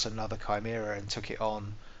came across another chimera and took it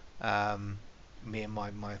on. Me and my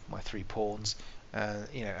three pawns. And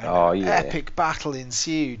Oh an yeah. epic battle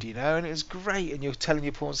ensued, and it was great. And you're telling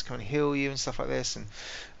your pawns to come and heal you and stuff like this, and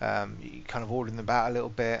you kind of ordering them about a little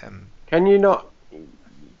bit. And Can you not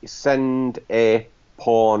send a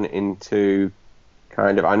pawn into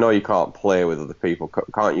kind of? I know you can't play with other people.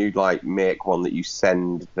 Can't you like make one that you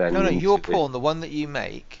send then no, into your the? pawn, the one that you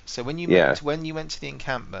make. So Yeah. when you went to the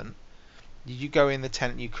encampment, did you go in the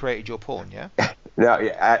tent and you created your pawn? Yeah. No,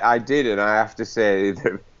 yeah, I did, and I have to say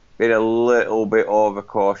they've been a little bit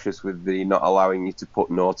overcautious with the not allowing you to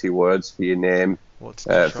put naughty words for your name, What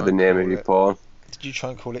did you for try the and name of call your it? pawn. Did you try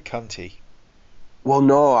and call it cunty? Well,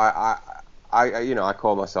 no, I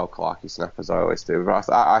call myself Clarky Snap as I always do. But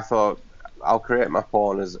I thought I'll create my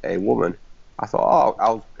pawn as a woman. I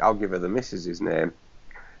thought, I'll give her the missus's name.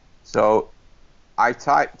 So I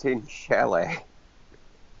typed in Shelley,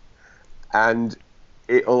 and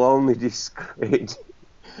it'll only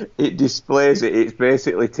it displays it. It's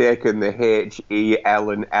basically taken the H, E,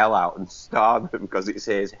 L, and L out and starred them because it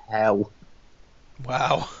says hell.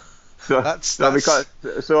 Wow. So, That's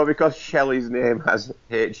because Shelley's name has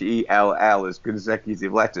Hell as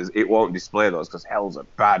consecutive letters, it won't display those because hell's a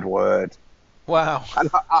bad word. wow. And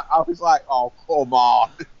I was like, oh come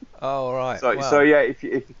on. Oh right. So Wow. yeah,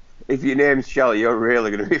 if your name's Shelley, you're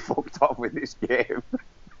really going to be fucked up with this game.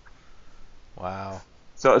 Wow.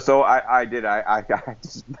 So I did. I had to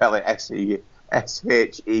spell it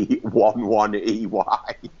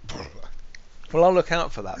SHE11EY. Well, I'll look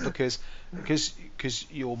out for that because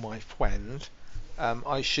you're my friend.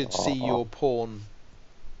 I should see Oh, your pawn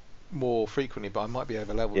more frequently, but I might be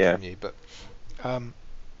over leveled yeah, from you. But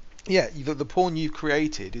yeah, the pawn you've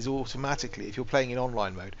created is automatically, if you're playing in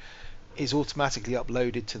online mode, is automatically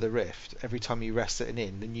uploaded to the Rift every time you rest it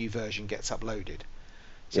in. The new version gets uploaded.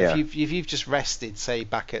 So yeah, if you've just rested, say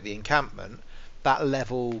back at the encampment, that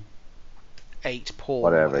level 8 pawn or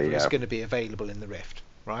whatever. whatever is Yeah, going to be available in the Rift,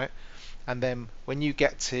 right? And then when you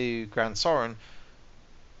get to Grand Soren,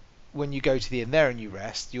 when you go to the end there and you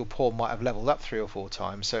rest, your pawn might have leveled up 3 or 4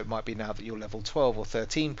 times. So it might be now that you're level 12 or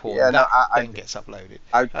 13 pawn yeah. No, that then gets uploaded.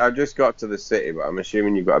 I just got to the city, but I'm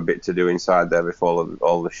assuming you've got a bit to do inside there before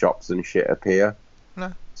all the shops and shit appear.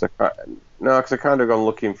 No, So no, because I kind of gone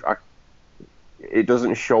looking. It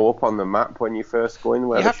doesn't show up on the map when you first go in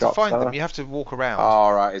where you the have to shops find them. are. You have to walk around.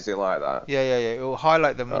 Oh, right, is it like that? Yeah. It will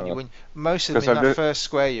highlight them Oh, when most of them because in I've that just first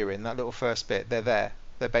square you're in, that little first bit. They're there.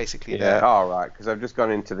 They're basically yeah. there. All right, because I've just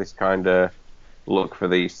gone into this kind of look for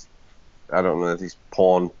these. I don't know these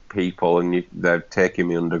pawn people, and they're taking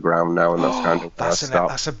me underground now, and that's kind Oh, of where I stopped.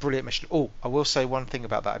 that's a brilliant mission. Oh, I will say one thing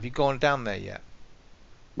about that. Have you gone down there yet?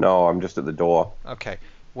 No, I'm just at the door. Okay.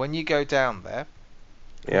 When you go down there,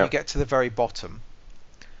 when you Yeah, get to the very bottom,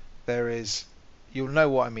 there is, you'll know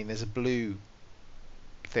what I mean. There's a blue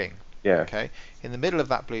thing. yeah. Okay. In the middle of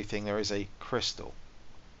that blue thing, there is a crystal.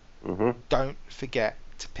 Mhm. Don't forget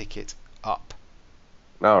to pick it up.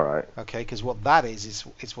 All right. Okay, because what that is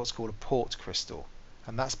what's called a port crystal,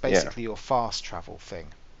 and that's Yeah. basically your fast travel thing.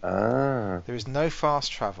 Ah. There is no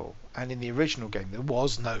fast travel, and in the original game there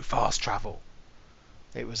was no fast travel.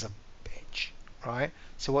 It was a bitch, right?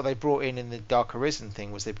 So what they brought in the Dark Arisen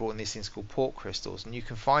thing was they brought in these things called port crystals, and you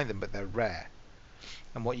can find them, but they're rare.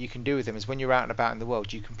 And what you can do with them is when you're out and about in the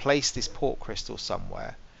world, you can place this port crystal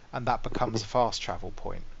somewhere, and that becomes a fast travel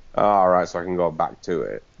point. All right, so I can go back to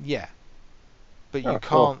it. Yeah, but Oh,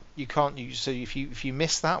 cool. so if you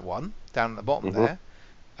miss that one down at the bottom Mhm.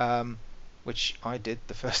 there, which I did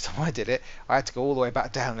the first time I did it, I had to go all the way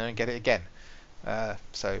back down there and get it again.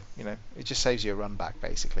 So it just saves you a run back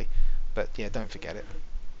basically. But yeah, don't forget it.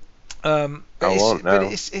 I won't But now.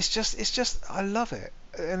 it's just I love it,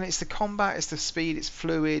 and it's the combat, it's the speed, it's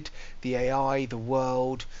fluid, the AI, the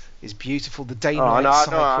world is beautiful, the Oh, day-night no, no,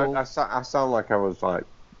 cycle. I sound like I was like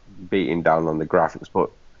beating down on the graphics, but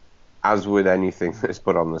as with anything that's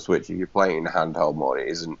put on the Switch, if you're playing in handheld mode, it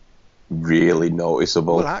isn't really Well,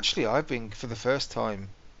 noticeable. actually, I've been for the first time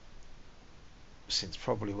since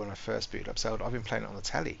probably when I first booted up Zelda, I've been playing it on the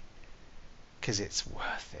telly because it's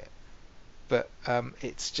worth it. But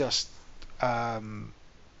it's just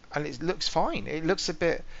and it looks fine. It looks a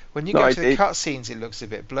bit when you No, go to the cutscenes, it looks a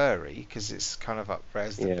bit blurry because it's kind of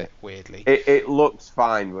up-resed a yeah, bit weirdly. it looks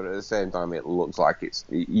fine, but at the same time, it looks like it's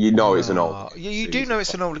it's an old No, game you as soon do as know it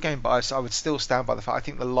it's an older game, but I would still stand by the fact I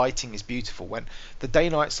think the lighting is beautiful. When the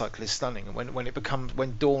day-night cycle is stunning, and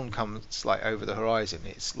when dawn comes like over the horizon,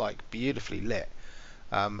 it's like beautifully lit,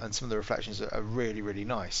 and some of the reflections are really really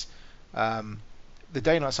nice. The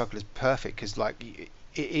day-night cycle is perfect because like it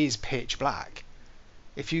is pitch black,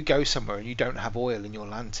 If you go somewhere and you don't have oil in your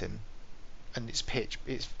lantern and it's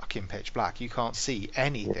fucking pitch black, you can't see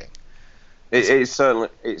anything. It's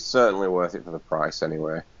certainly worth it for the price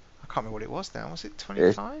anyway. I can't remember what it was now. Was it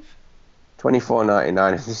 25?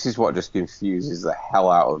 $24.99. This is what just confuses the hell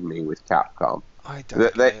out of me with Capcom. I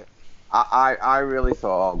don't get it. I really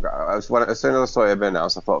thought, oh God, as soon as I saw it being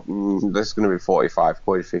announced, I thought, this is going to be 45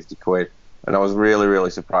 quid, 50 quid. And I was really, really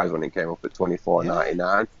surprised when it came up at $24.99.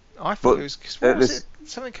 Yeah. I thought it was, because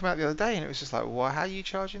something came out the other day and it was just like, well, how are you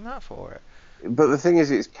charging that for it? But the thing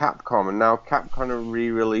is, it's Capcom, and now Capcom are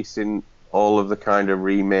re-releasing all of the kind of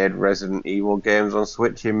remade Resident Evil games on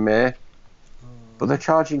Switch in May. But they're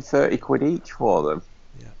charging 30 quid each for them.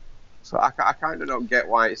 Yeah. So I kind of don't get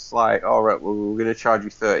why it's like, all right, well, we're going to charge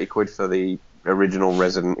you 30 quid for the original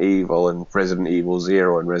Resident Evil and Resident Evil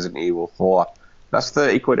 0 and Resident Evil 4. That's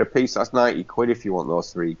 30 quid a piece. That's 90 quid if you want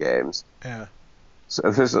those 3 games. Yeah.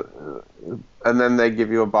 So and then they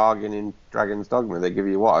give you a bargain in Dragon's Dogma. They give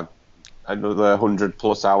you what? Another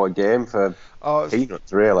 100+ hour game for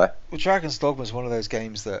peanuts, really. Well, Dragon's Dogma is one of those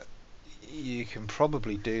games that you can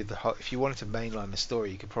probably do if you wanted to mainline the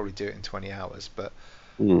story, you could probably do it in 20 hours. But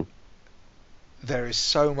there is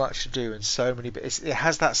so much to do and so many. But it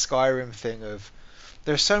has that Skyrim thing of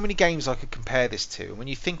there are so many games I could compare this to. And when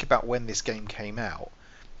you think about when this game came out,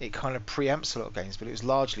 it kind of preempts a lot of games, but it was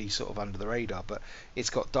largely sort of under the radar. But it's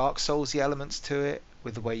got Dark Souls-y elements to it,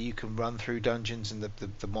 with the way you can run through dungeons and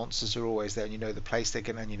the monsters are always there and you know the place they're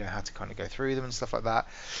going and you know how to kind of go through them and stuff like that.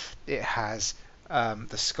 It has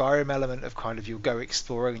the Skyrim element of kind of you'll go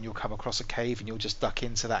exploring and you'll come across a cave and you'll just duck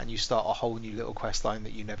into that and you start a whole new little quest line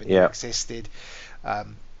that you never knew existed.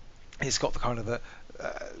 It's got the kind of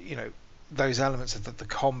those elements of the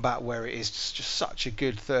combat where it is just such a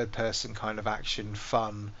good third person kind of action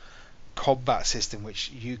fun combat system, which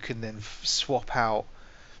you can then swap out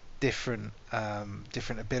different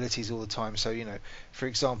abilities all the time. So for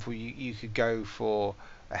example, you could go for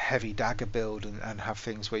a heavy dagger build and have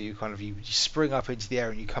things where you kind of you spring up into the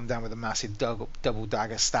air and you come down with a massive double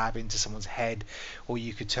dagger stab into someone's head, or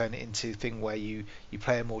you could turn it into a thing where you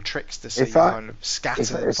play a more trickster, so you kind of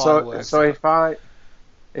scatter fireworks. So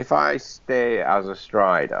if I stay as a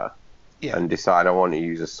Strider and decide I want to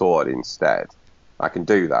use a sword instead, I can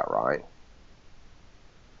do that, right?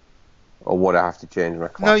 Or would I have to change my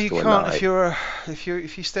class? No, you can't. If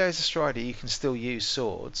you stay as a Strider, you can still use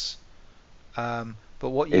swords.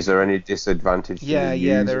 But is there any disadvantage to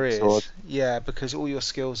there is. Sword? Yeah, because all your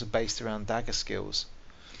skills are based around dagger skills.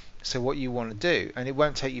 So what you want to do, and it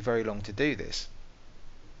won't take you very long to do this,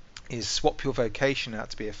 is swap your vocation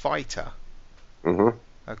out to be a fighter. Mm-hmm.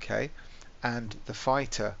 Okay, and the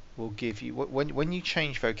fighter will give you when you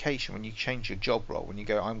change vocation, when you change your job role, when you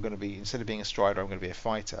go, I'm going to be, instead of being a Strider, I'm going to be a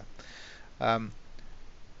fighter.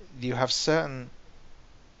 You have certain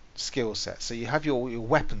skill sets. So you have your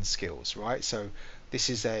weapon skills, right? So this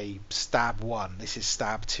is a stab 1, this is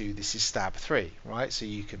stab 2, this is stab 3, right? So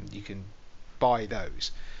you can buy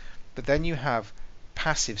those. But then you have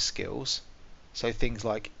passive skills, so things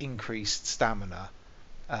like increased stamina,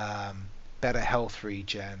 better health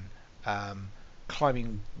regen,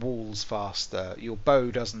 climbing walls faster. Your bow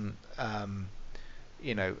doesn't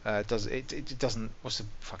it doesn't, what's the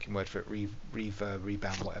fucking word for it,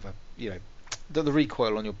 rebound, whatever, the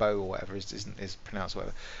recoil on your bow or whatever is pronounced,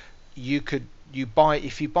 whatever.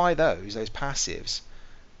 If you buy those passives,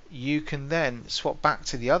 you can then swap back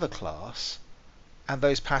to the other class and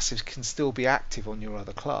those passives can still be active on your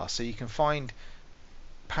other class. So you can find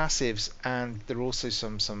passives, and there are also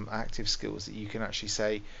some active skills that you can actually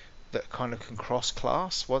say that kind of can cross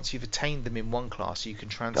class. Once you've attained them in one class, you can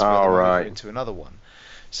transfer them over into another one.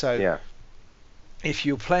 So if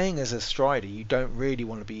you're playing as a Strider, you don't really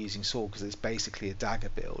want to be using sword because it's basically a dagger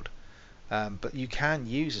build. But you can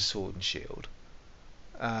use a sword and shield.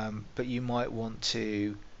 But you might want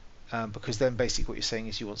to, because then basically what you're saying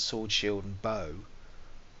is you want sword, shield, and bow.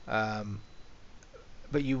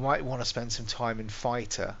 But you might want to spend some time in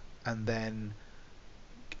fighter and then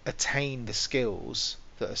attain the skills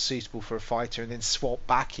that are suitable for a fighter, and then swap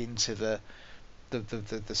back into the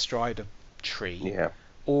Strider tree,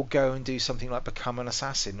 or go and do something like become an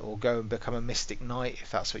assassin, or go and become a mystic knight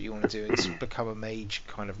if that's what you want to do, and become a mage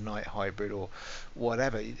kind of knight hybrid or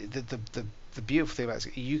whatever. The beautiful thing about it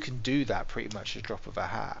is you can do that pretty much at the drop of a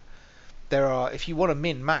hat. If you want to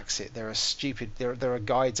min-max it, there are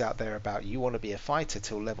guides out there about you want to be a fighter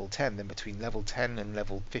till level 10, then between level 10 and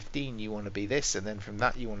level 15 you want to be this, and then from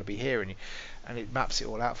that you want to be here, and it maps it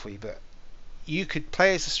all out for you. But you could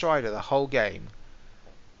play as a Strider the whole game,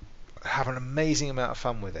 have an amazing amount of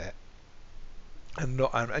fun with it, and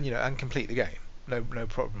complete the game, no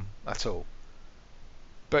problem at all.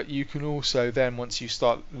 But you can also then, once you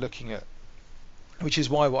start looking at, which is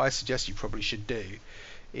why what I suggest you probably should do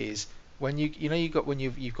is when you've got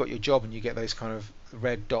your job and you get those kind of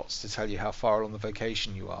red dots to tell you how far along the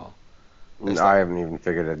vocation you are. I haven't even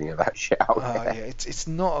figured any of that shit out yet. Yeah, it's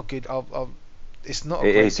not a good. It's not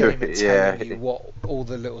a great game at telling you what all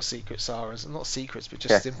the little secrets are. It's not secrets, but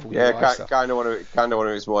just simple UI stuff. Kind of one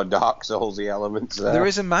of its more Dark Soulsy elements. There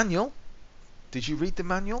is a manual. Did you read the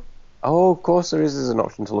manual? Oh, of course there is. There's an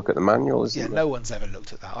option to look at the manual, isn't there? Yeah, no one's ever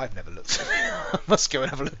looked at that. I've never looked at it. I must go and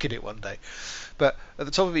have a look at it one day. But at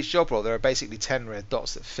the top of each job role, there are basically 10 red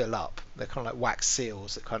dots that fill up. They're kind of like wax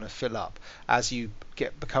seals that kind of fill up as you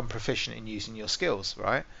become proficient in using your skills,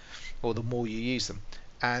 right? Or the more you use them.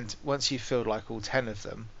 And once you've filled like all 10 of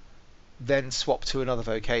them, then swap to another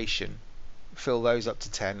vocation, fill those up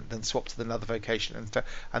to 10, then swap to another vocation,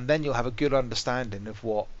 and then you'll have a good understanding of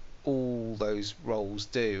what all those roles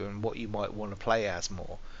do and what you might want to play as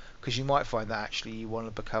more, because you might find that actually you want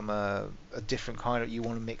to become a different kind of, you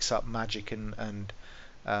want to mix up magic and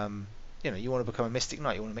you want to become a mystic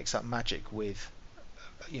knight, you want to mix up magic with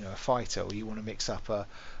a fighter, or you want to mix up a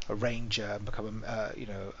ranger and become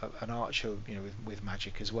an archer with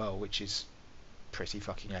magic as well, which is pretty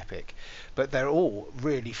fucking epic. But they're all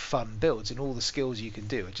really fun builds, and all the skills you can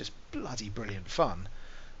do are just bloody brilliant fun.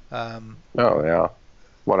 Yeah.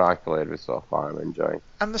 What I played with so far, I'm enjoying.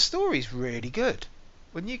 And the story's really good.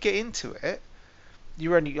 When you get into it,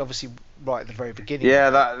 you're only obviously right at the very beginning.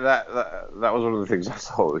 Yeah, that was one of the things I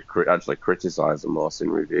thought was actually criticised the most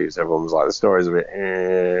in reviews. Everyone was like, the story's a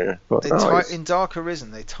bit but in Dark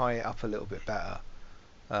Arisen, they tie it up a little bit better.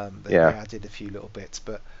 They added a few little bits,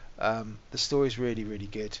 but the story's really, really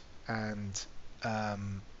good. And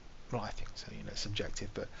well, I think so. It's subjective,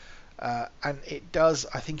 but and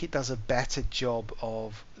I think it does a better job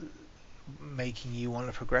of making you want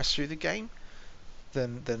to progress through the game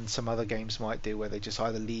than some other games might do, where they just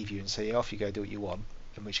either leave you and say, off you go, do what you want,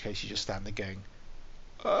 in which case you just stand there going,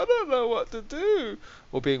 I don't know what to do,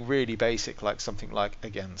 or being really basic, like something like,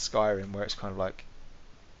 again, Skyrim, where it's kind of like,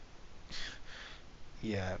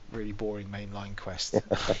 really boring mainline quest.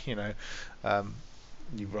 You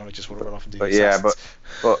just want to run off and do. But yeah,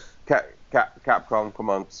 but Capcom, come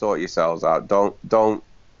on, sort yourselves out. Don't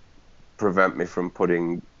prevent me from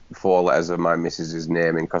putting 4 letters of my missus's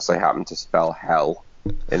name in because they happen to spell hell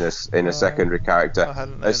in a secondary character.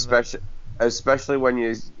 Especially when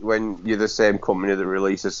you're the same company that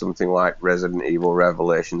releases something like Resident Evil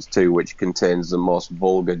Revelations 2, which contains the most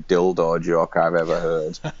vulgar dildo joke I've ever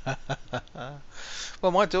heard.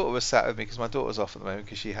 Well, my daughter was sat with me because my daughter's off at the moment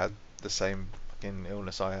because she had the same fucking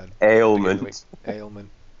illness I had. Ailment.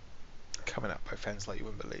 Coming up both ends like you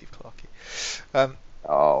wouldn't believe, Clarky.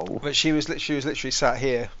 But she was literally sat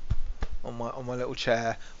here on my little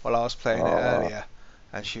chair while I was playing it earlier,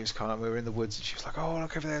 and she was we were in the woods, and she was like, "Oh,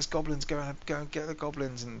 look over there's goblins, go and get the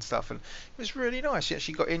goblins and stuff." And it was really nice. She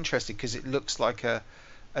actually got interested because it looks like an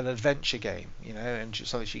adventure game, and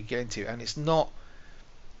something she could get into, and it's not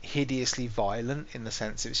hideously violent in the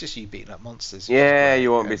sense it's just you beating up monsters. Yeah,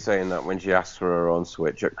 you won't be saying that when she asks for her own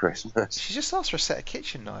Switch at Christmas. She just asked for a set of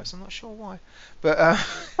kitchen knives. I'm not sure why, but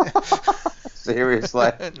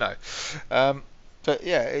seriously, no. But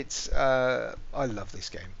yeah, it's I love this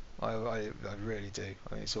game. I really do. I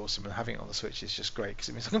think it's awesome, and having it on the Switch is just great because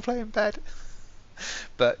it means I can play in bed.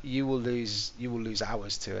 But you will lose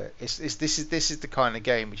hours to it. This is the kind of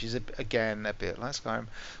game which is again a bit like Skyrim,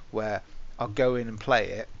 where I'll go in and play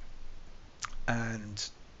it, and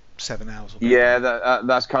 7 hours.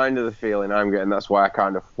 That's kind of the feeling I'm getting. That's why I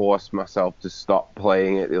kind of forced myself to stop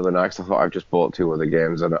playing it the other night, because I thought I've just bought 2 other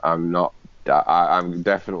games, and I'm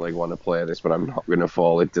definitely going to play this, but I'm not going to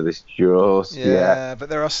fall into this just yet. Yeah, but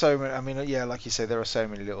there are so many. I mean, like you say, there are so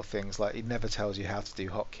many little things. Like it never tells you how to do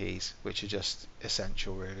hotkeys, which are just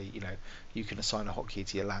essential, really. You can assign a hotkey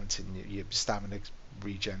to your lantern, your stamina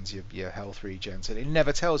regens, your health regens, and it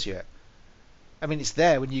never tells you it. I mean, it's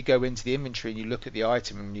there when you go into the inventory and you look at the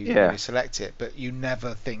item and you select it, but you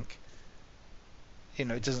never think.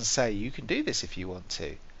 It doesn't say you can do this if you want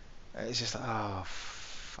to. It's just like, oh,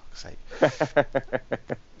 fuck's sake.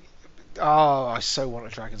 Oh, I so want a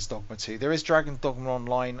Dragon's Dogma 2. There is Dragon's Dogma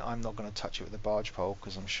Online. I'm not going to touch it with a barge pole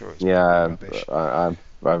because I'm sure it's rubbish. I've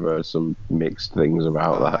heard some mixed things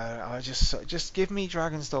about that. I just give me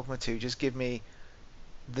Dragon's Dogma 2. Just give me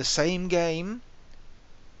the same game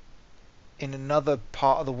in another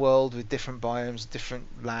part of the world with different biomes, different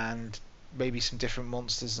land, maybe some different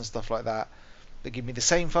monsters and stuff like that. But give me the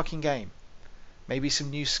same fucking game. Maybe some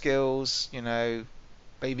new skills,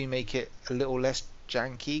 maybe make it a little less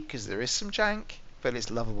janky, because there is some jank, but it's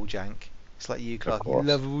lovable jank. It's like you, Clark.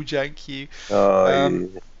 Lovable jank, you.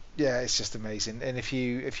 Yeah, it's just amazing. And if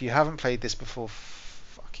you haven't played this before,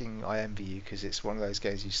 fucking I envy you, because it's one of those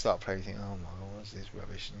games you start playing, you think, oh my god, what's this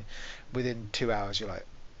rubbish? And within 2 hours, you're like,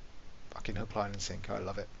 fucking hook, line, and sinker. I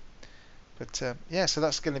love it. But yeah, so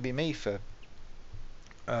that's going to be me for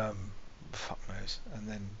fuck knows, and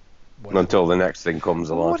then whatever. Until the next thing comes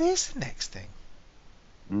along. What is the next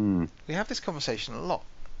thing? We have this conversation a lot.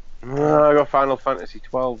 I got Final Fantasy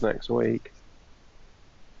 12 next week.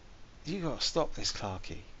 You got to stop this,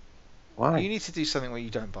 Clarky. Why? You need to do something where you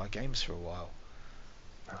don't buy games for a while.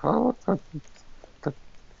 Oh,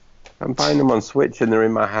 I'm buying them on Switch and they're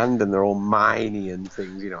in my hand and they're all miney and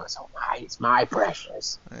things. You know, it's my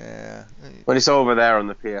precious. Yeah. When it's over there on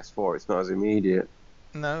the PS4, it's not as immediate.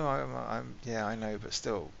 No, yeah, I know, but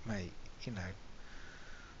still, mate, you know,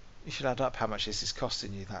 you should add up how much this is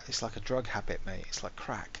costing you. That it's like a drug habit, mate. It's like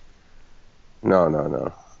crack.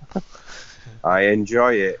 No. I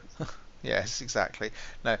enjoy it. Yes, exactly.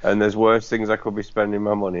 No. And there's worse things I could be spending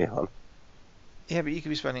my money on. Yeah, but you could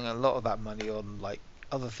be spending a lot of that money on like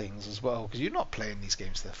other things as well, because you're not playing these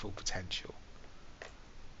games to their full potential.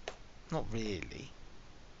 Not really.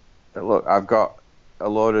 But look, I've got a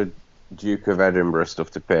load of Duke of Edinburgh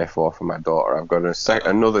stuff to pay for my daughter. I've got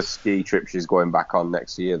another ski trip she's going back on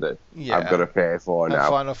next year that I've got to pay for and now.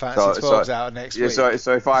 Final Fantasy 12's out next week. So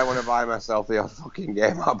if I want to buy myself the odd fucking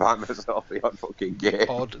game, I'll buy myself the odd fucking game.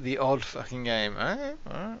 The odd fucking game.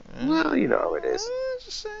 Well, you know how it is.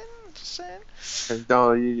 Just saying.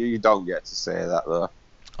 You don't get to say that though.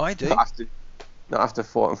 I do. Not after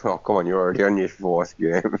four. Oh, come on, you're already on your fourth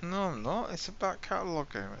game. No, I'm not. It's a back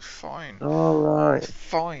catalogue game. It's fine. All right. It's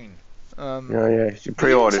fine. Yeah. You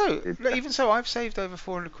pre-ordered. Even so, I've saved over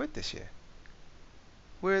 400 quid this year.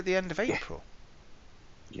 We're at the end of April.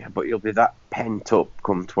 Yeah, but you'll be that pent up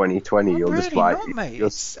come 2020. You'll really just like not, mate. You'll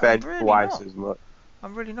spend really twice not. as much.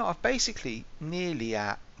 I'm really not. I've basically nearly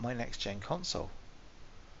at my next gen console.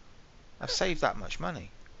 I've saved that much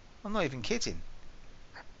money. I'm not even kidding.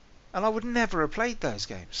 And I would never have played those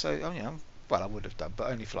games. So, well, I would have done,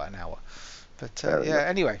 but only for like an hour. But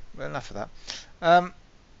anyway, enough of that.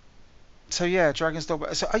 So yeah, Dragon's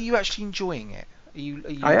Dogma. So are you actually enjoying it?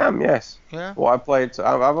 I am, yes. Yeah. Well, I've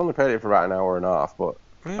only played it for about an hour and a half, but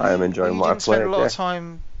really? I am enjoying what I've played. You didn't spend a lot of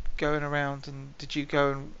time going around, and did you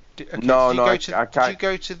go and? Did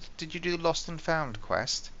you do the Lost and Found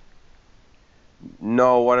quest?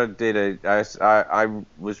 No, what I did, I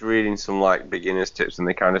was reading some like beginners tips, and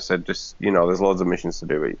they kind of said just there's loads of missions to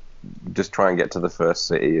do. Just try and get to the first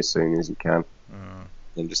city as soon as you can,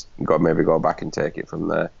 and just maybe go back and take it from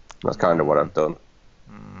there. That's kind of what I've done.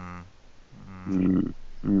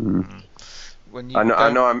 When you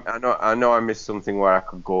I know I missed something where I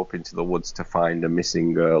could go up into the woods to find a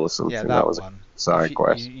missing girl or something. Yeah, that was one. A side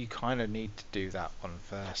quest. You kind of need to do that one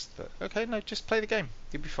first. But okay, no, just play the game.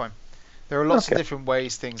 You'll be fine. There are lots of different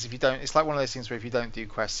ways. Things if you don't, it's like one of those things where if you don't do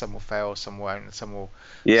quests, some will fail, some won't, and some will.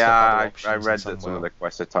 Yeah, I read that some of the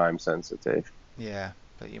quests are time sensitive. Yeah,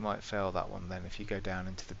 but you might fail that one then if you go down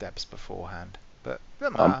into the depths beforehand. But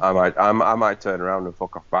I might turn around and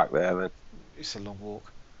fuck off back there then. It's a long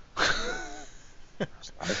walk.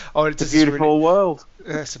 It's a beautiful world.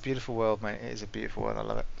 It's a beautiful world, mate. It is a beautiful world. I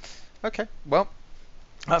love it. Okay, well,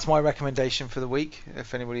 that's my recommendation for the week.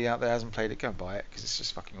 If anybody out there hasn't played it, go and buy it because it's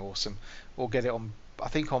just fucking awesome. Or get it on. I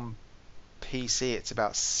think on PC it's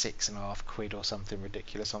about £6.50 or something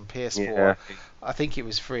ridiculous. On PS4, yeah. I think it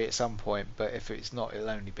was free at some point, but if it's not, it'll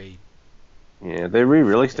only be. Yeah, they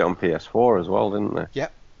re-released it on PS4 as well, didn't they?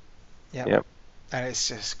 Yep. And it's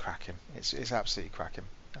just cracking. It's absolutely cracking.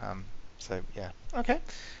 So yeah. Okay.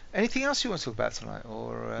 Anything else you want to talk about tonight,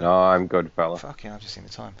 or? No, I'm good, fella. Fucking, I've just seen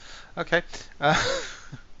the time. Okay.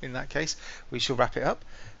 In that case, we shall wrap it up.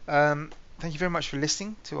 Thank you very much for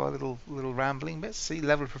listening to our little rambling bits. See,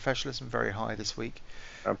 level of professionalism very high this week.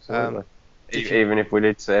 Absolutely. Even if we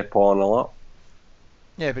did say porn a lot.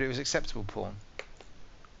 Yeah, but it was acceptable porn.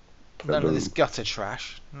 None of this gutter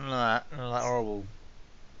trash. None of that horrible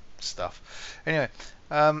stuff. Anyway,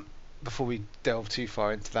 before we delve too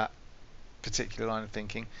far into that particular line of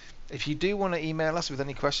thinking, if you do want to email us with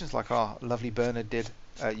any questions like our lovely Bernard did,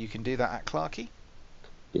 you can do that at Clarky.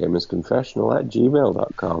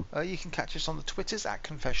 gamersconfessional@gmail.com. You can catch us on the Twitters at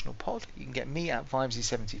ConfessionalPod. You can get me at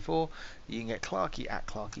Vimesy74. You can get Clarky at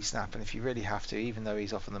ClarkySnap. And if you really have to, even though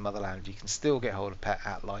he's off in the motherland, you can still get hold of Pet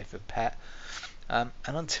at Life of Pet. And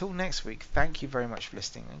until next week, thank you very much for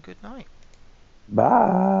listening and good night.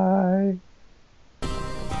 Bye. The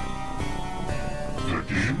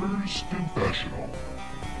Gamer's Confessional.